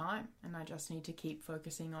just need time and I just need to keep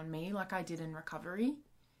focusing on me like I did in recovery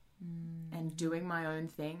and doing my own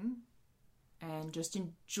thing and just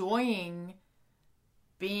enjoying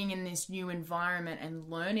being in this new environment and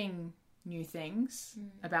learning new things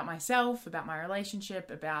about myself, about my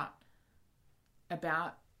relationship, about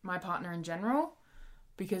about my partner in general,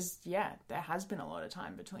 because, yeah, there has been a lot of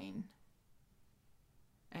time between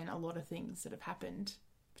and a lot of things that have happened,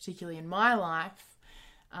 particularly in my life,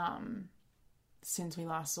 since we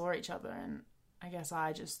last saw each other. And I guess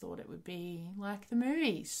I just thought it would be like the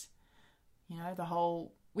movies. You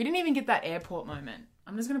know, we didn't even get that airport moment.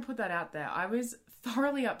 I'm just going to put that out there. I was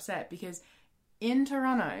thoroughly upset because in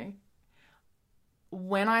Toronto,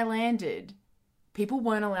 when I landed, people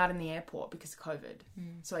weren't allowed in the airport because of COVID.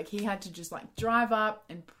 So, like, he had to just, like, drive up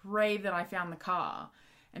and pray that I found the car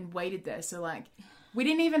and waited there. So, like, we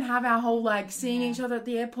didn't even have our whole, like, seeing each other at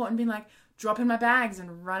the airport and being like, dropping my bags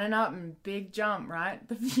and running up and big jump, right?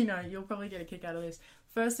 You know, you'll probably get a kick out of this.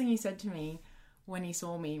 First thing he said to me when he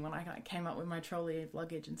saw me, when I like, came up with my trolley of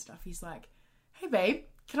luggage and stuff, he's like, "Hey, babe,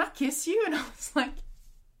 can I kiss you?" And I was like,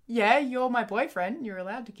 "Yeah, you're my boyfriend. You're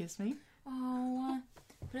allowed to kiss me." Oh,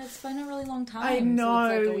 but it's been a really long time. I know.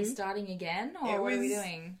 So it's like, are we starting again? Or what are we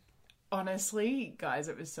doing? Honestly, guys,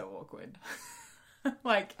 it was so awkward.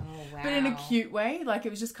 Like, oh, wow. But in a cute way. Like, it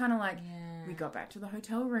was just kind of like, we got back to the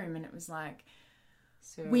hotel room and it was like,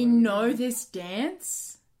 so we know this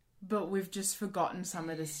dance, but we've just forgotten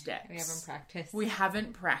some of the steps. We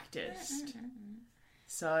haven't practiced.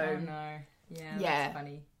 So. Oh, no. Yeah, that's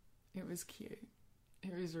funny. It was cute.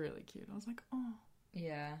 It was really cute. I was like, oh.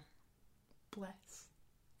 Yeah. Bless.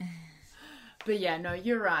 But yeah, no,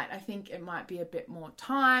 you're right. I think it might be a bit more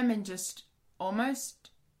time and just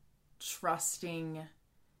almost trusting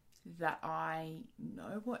that I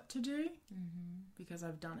know what to do because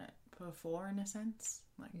I've done it before in a sense.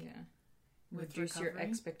 Like, reduce your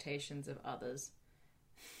expectations of others.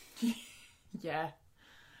 Yeah,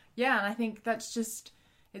 and I think that's just,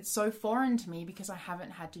 it's so foreign to me because I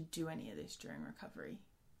haven't had to do any of this during recovery.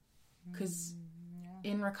 Because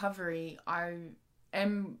in recovery, I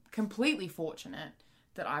am completely fortunate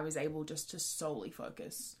that I was able just to solely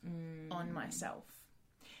focus on myself.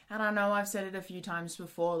 And I know I've said it a few times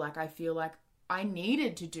before, like, I feel like I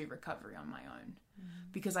needed to do recovery on my own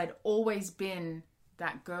because I'd always been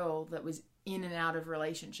that girl that was in and out of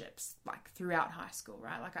relationships, like, throughout high school,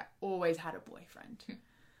 right? Like, I always had a boyfriend.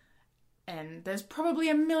 And there's probably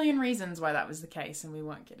a million reasons why that was the case, and we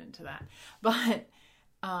won't get into that. But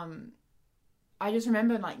I just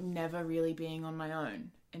remember, like, never really being on my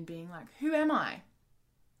own and being like, who am I?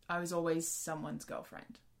 I was always someone's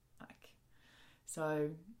girlfriend. Like, so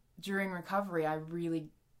during recovery, I really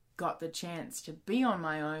got the chance to be on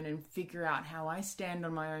my own and figure out how I stand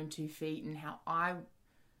on my own 2 feet and how I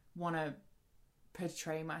want to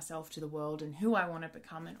portray myself to the world and who I want to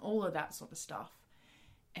become and all of that sort of stuff.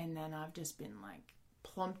 And then I've just been, like,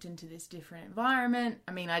 plumped into this different environment.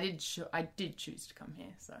 I mean, I did choose to come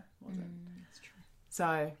here, so it wasn't. That's true.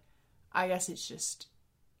 So I guess it's just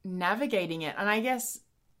navigating it. And I guess,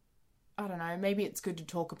 I don't know, maybe it's good to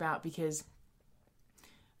talk about because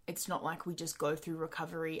it's not like we just go through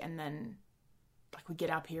recovery and then, like, we get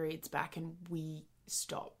our periods back and we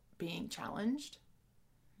stop being challenged.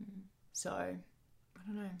 So, I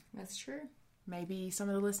don't know. That's true. Maybe some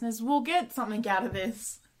of the listeners will get something out of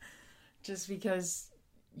this. Just because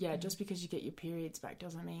you get your periods back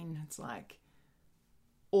doesn't mean it's like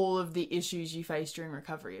all of the issues you face during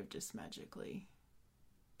recovery have just magically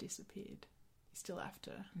disappeared. You still have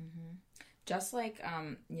to. Just like,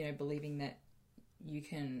 believing that you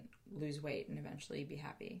can lose weight and eventually be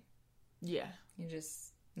happy. Yeah. You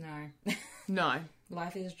just, no. No.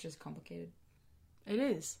 Life is just complicated. It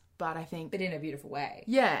is. But I think... But in a beautiful way.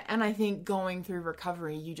 Yeah, and I think going through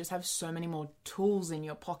recovery, you just have so many more tools in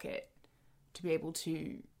your pocket to be able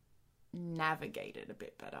to navigate it a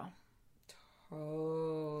bit better.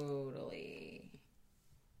 Totally.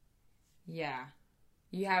 Yeah.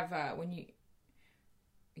 You have, when you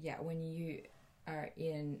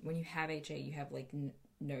have HA, you have, like,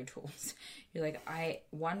 no tools. You're like,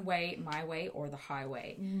 one way, my way, or the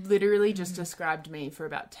highway. Literally just described me for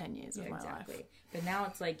about 10 years of my life. But now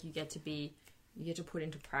it's like you get to put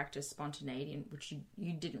into practice spontaneity, which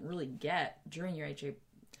you didn't really get during your HA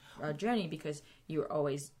journey because you were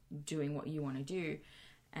always doing what you want to do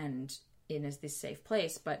and in this safe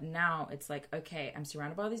place. But now it's like, okay, I'm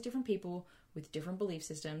surrounded by all these different people with different belief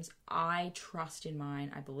systems. I trust in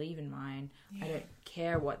mine. I believe in mine. Yeah. I don't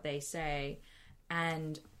care what they say.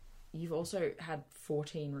 And you've also had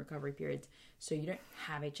 14 recovery periods, so you don't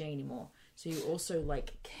have HA anymore. So you also,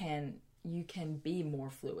 like, can be more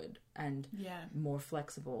fluid and more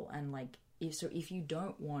flexible. And, like, if you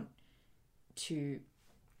don't want to,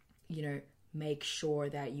 make sure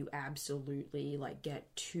that you absolutely, like,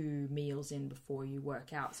 get 2 meals in before you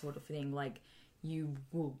work out sort of thing, like, you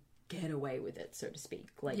will get away with it, so to speak.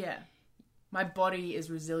 Like, my body is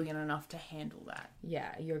resilient enough to handle that.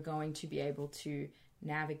 Yeah, you're going to be able to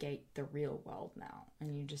navigate the real world now.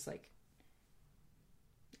 And you just like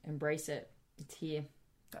embrace it. It's here.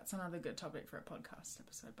 That's another good topic for a podcast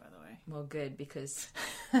episode, by the way. Well, good, because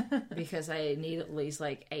I need at least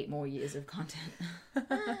like 8 more years of content.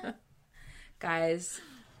 Guys,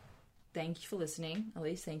 thank you for listening.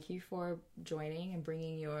 Elyse, thank you for joining and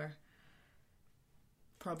bringing your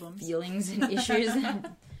problems, feelings and issues.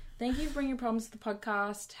 Thank you for bringing problems to the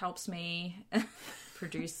podcast. Helps me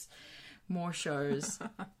produce more shows.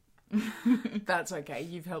 That's okay.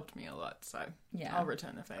 You've helped me a lot, so yeah, I'll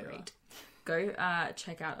return the favor. Great. Go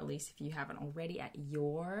check out Elyse if you haven't already at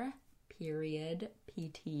Your Period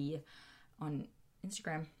PT on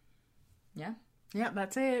Instagram. Yeah? Yeah,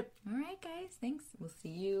 that's it. All right, guys. Thanks. We'll see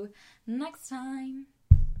you next time.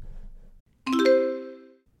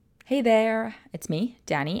 Hey there. It's me,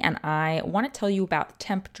 Danny, and I want to tell you about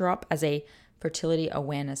Temp Drop as a fertility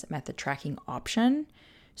awareness method tracking option.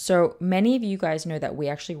 So many of you guys know that we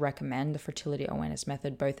actually recommend the fertility awareness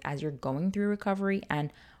method both as you're going through recovery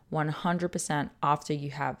and 100% after you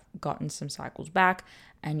have gotten some cycles back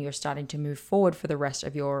and you're starting to move forward for the rest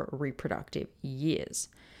of your reproductive years.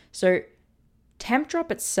 So Temp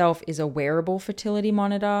Drop itself is a wearable fertility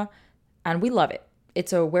monitor and we love it.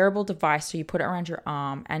 It's a wearable device, so you put it around your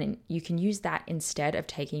arm and you can use that instead of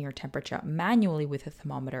taking your temperature manually with a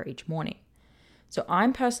thermometer each morning. So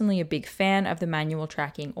I'm personally a big fan of the manual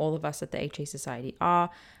tracking. All of us at the HA Society are,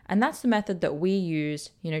 and that's the method that we use,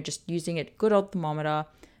 just using a good old thermometer.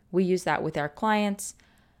 We use that with our clients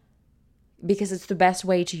because it's the best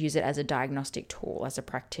way to use it as a diagnostic tool as a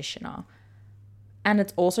practitioner. And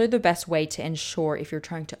it's also the best way to ensure if you're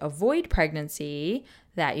trying to avoid pregnancy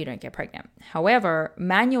that you don't get pregnant. However,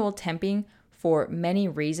 manual temping for many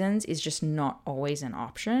reasons is just not always an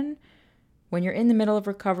option. When you're in the middle of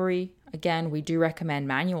recovery, again, we do recommend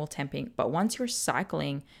manual temping, but once you're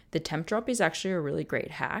cycling, the Temp Drop is actually a really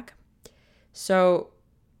great hack. So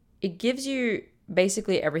it gives you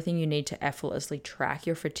basically everything you need to effortlessly track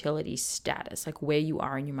your fertility status, like where you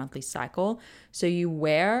are in your monthly cycle. So you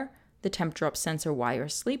wear the Temp Drop sensor while you're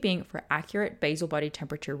sleeping for accurate basal body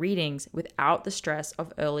temperature readings without the stress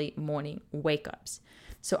of early morning wake-ups.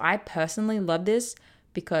 So I personally love this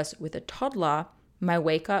because with a toddler, my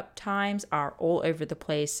wake-up times are all over the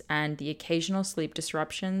place and the occasional sleep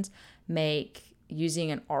disruptions make using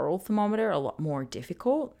an oral thermometer a lot more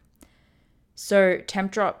difficult. So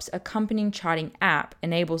Temp Drop's accompanying charting app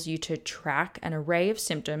enables you to track an array of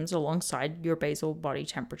symptoms alongside your basal body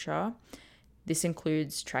temperature. This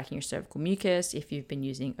includes tracking your cervical mucus if you've been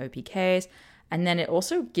using OPKs, and then it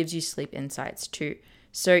also gives you sleep insights too.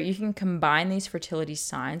 So you can combine these fertility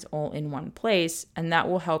signs all in one place, and that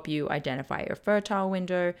will help you identify your fertile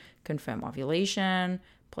window, confirm ovulation,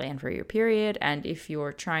 plan for your period, and if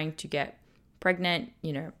you're trying to get pregnant,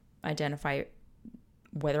 identify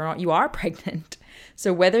whether or not you are pregnant.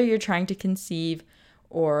 So whether you're trying to conceive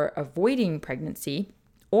or avoiding pregnancy,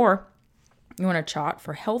 or you want to chart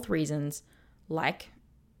for health reasons like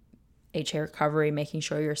HA recovery, making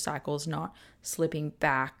sure your cycle's not slipping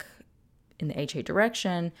back in the HA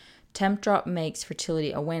direction, Temp Drop makes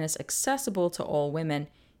fertility awareness accessible to all women,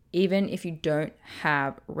 even if you don't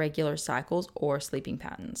have regular cycles or sleeping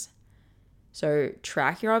patterns. So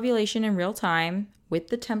track your ovulation in real time with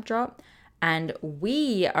the Temp Drop, and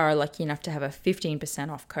we are lucky enough to have a 15%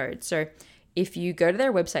 off code. So if you go to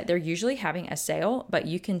their website, they're usually having a sale, but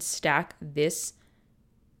you can stack this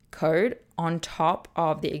code on top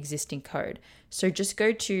of the existing code. So just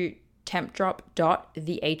go to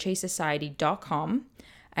tempdrop.thehasociety.com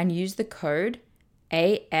and use the code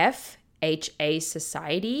AFHA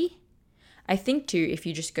Society. I think too, if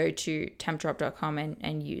you just go to tempdrop.com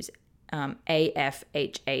and use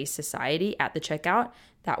AFHA Society at the checkout,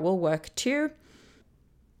 that will work too.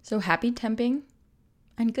 So happy temping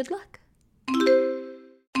and good luck.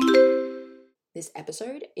 This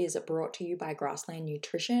episode is brought to you by Grassland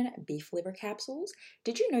Nutrition beef liver capsules.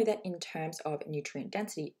 Did you know that in terms of nutrient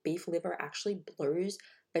density, beef liver actually blows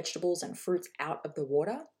vegetables and fruits out of the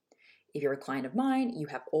water? If you're a client of mine, you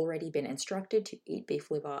have already been instructed to eat beef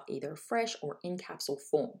liver either fresh or in capsule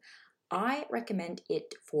form. I recommend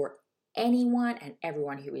it for anyone and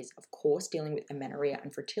everyone who is, of course, dealing with amenorrhea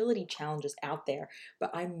and fertility challenges out there,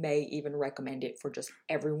 but I may even recommend it for just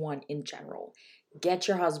everyone in general. Get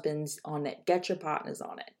your husbands on it, get your partners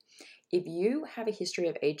on it. If you have a history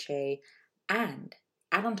of HA and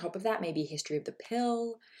add on top of that maybe a history of the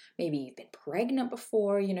pill, maybe you've been pregnant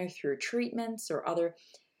before, through treatments or other,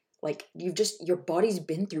 your body's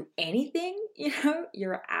been through anything,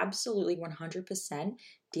 you're absolutely 100%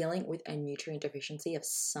 dealing with a nutrient deficiency of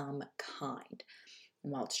some kind.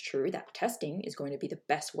 And while it's true that testing is going to be the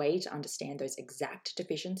best way to understand those exact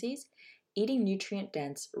deficiencies, eating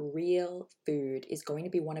nutrient-dense, real food is going to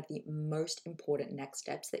be one of the most important next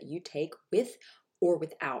steps that you take with or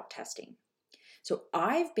without testing. So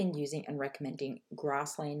I've been using and recommending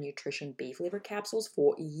Grassland Nutrition beef liver capsules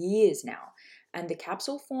for years now. And the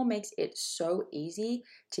capsule form makes it so easy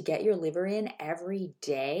to get your liver in every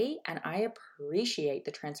day. And I appreciate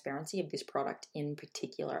the transparency of this product in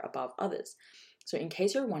particular above others. So in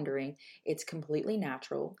case you're wondering, it's completely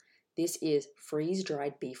natural. This is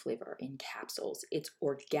freeze-dried beef liver in capsules. It's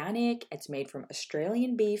organic, it's made from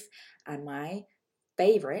Australian beef, and my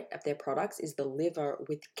favorite of their products is the liver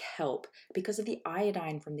with kelp because of the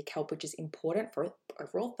iodine from the kelp, which is important for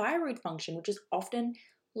overall thyroid function, which is often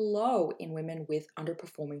low in women with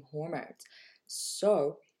underperforming hormones.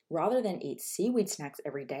 So rather than eat seaweed snacks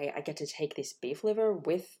every day, I get to take this beef liver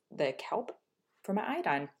with the kelp for my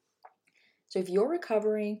iodine. So if you're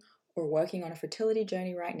recovering or working on a fertility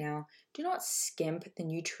journey right now, do not skimp the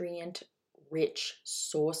nutrient-rich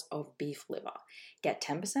source of beef liver. Get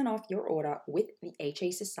 10% off your order with the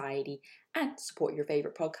HA Society and support your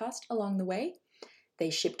favorite podcast along the way. They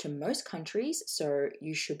ship to most countries, so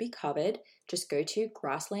you should be covered. Just go to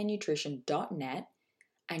grasslandnutrition.net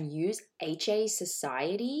and use HA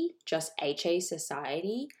Society, just HA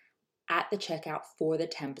Society, at the checkout for the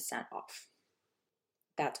 10% off.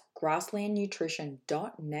 That's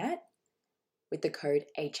grasslandnutrition.net with the code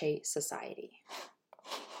HA Society.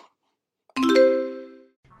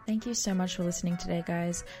 Thank you so much for listening today,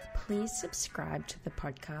 guys. Please subscribe to the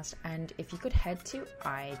podcast, and if you could head to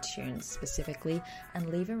iTunes specifically and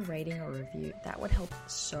leave a rating or review, that would help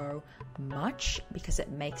so much because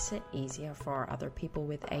it makes it easier for other people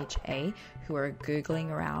with HA who are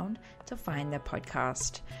Googling around to find the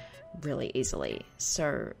podcast really easily.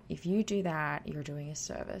 So if you do that, you're doing a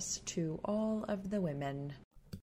service to all of the women